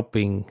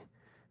helping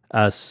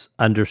us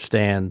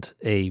understand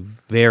a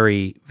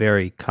very,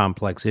 very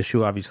complex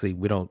issue. Obviously,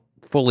 we don't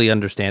fully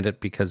understand it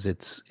because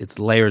it's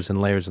layers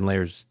and layers and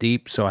layers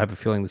deep. So I have a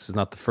feeling this is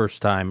not the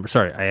first time.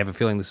 I have a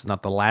feeling this is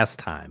not the last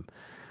time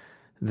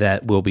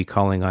that we'll be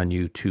calling on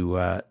you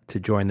to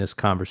join this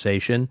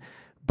conversation.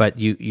 But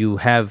you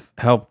have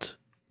helped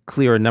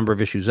clear a number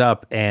of issues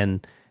up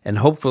and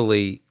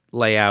hopefully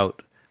lay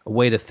out a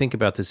way to think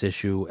about this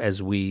issue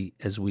as we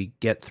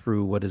get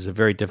through what is a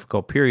very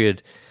difficult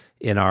period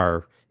in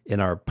our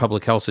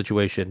public health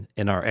situation,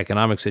 in our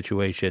economic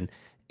situation,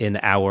 in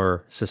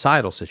our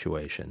societal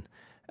situation.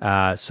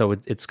 So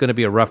it's going to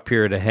be a rough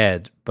period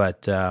ahead,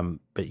 but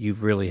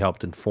you've really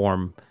helped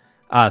inform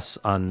us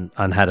on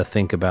how to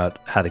think about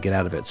how to get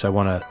out of it. So I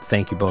want to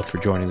thank you both for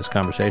joining this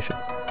conversation.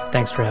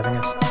 Thanks for having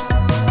us.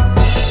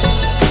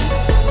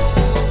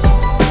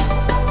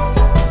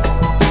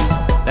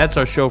 That's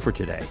our show for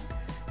today.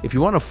 If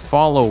you want to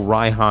follow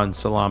Reihan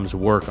Salam's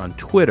work on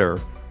Twitter,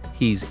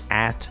 he's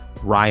at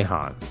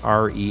Reihan,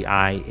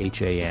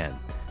 Reihan.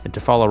 And to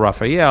follow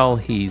Raphael,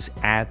 he's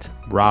at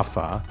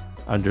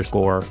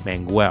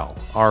Rafa_Manguel,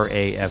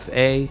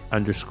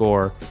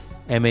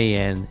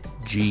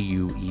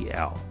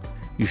 RAFA_MANGUEL.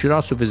 You should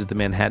also visit the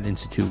Manhattan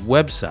Institute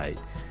website,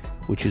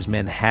 which is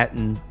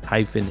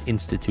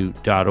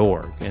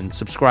manhattan-institute.org, and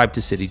subscribe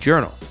to City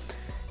Journal.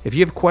 If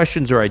you have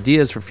questions or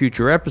ideas for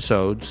future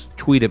episodes,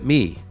 tweet at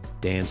me,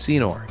 Dan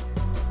Senor.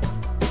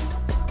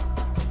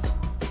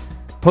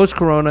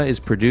 Post-Corona is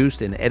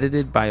produced and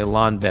edited by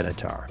Ilan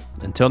Benatar.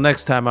 Until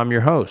next time, I'm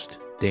your host,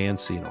 Dan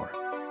Senor.